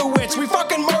Berkowitz. We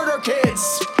fucking murder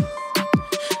kids.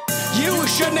 You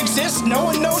shouldn't exist. No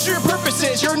one knows your purpose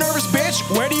is. You're a nervous bitch.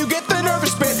 Where do you get the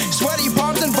nervous bit? Sweaty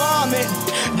palms and vomit.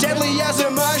 Deadly as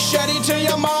a machete to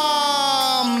your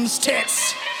mom's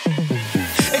tits.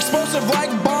 Explosive like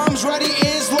bombs, ready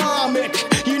Islamic.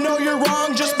 You know you're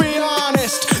wrong, just be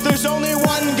honest. There's only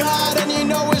one God and you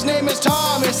know his name is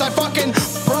Thomas. I fucking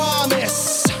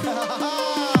promise.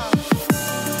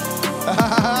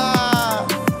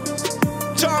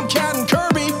 Tomcat and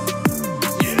Kirby.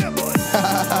 Yeah, boy.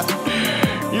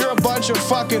 You're a bunch of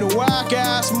fucking whack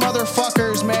ass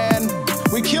motherfuckers, man.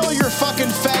 We kill your fucking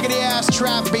faggoty ass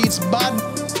trap beats, bud.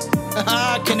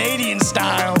 Canadian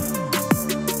style.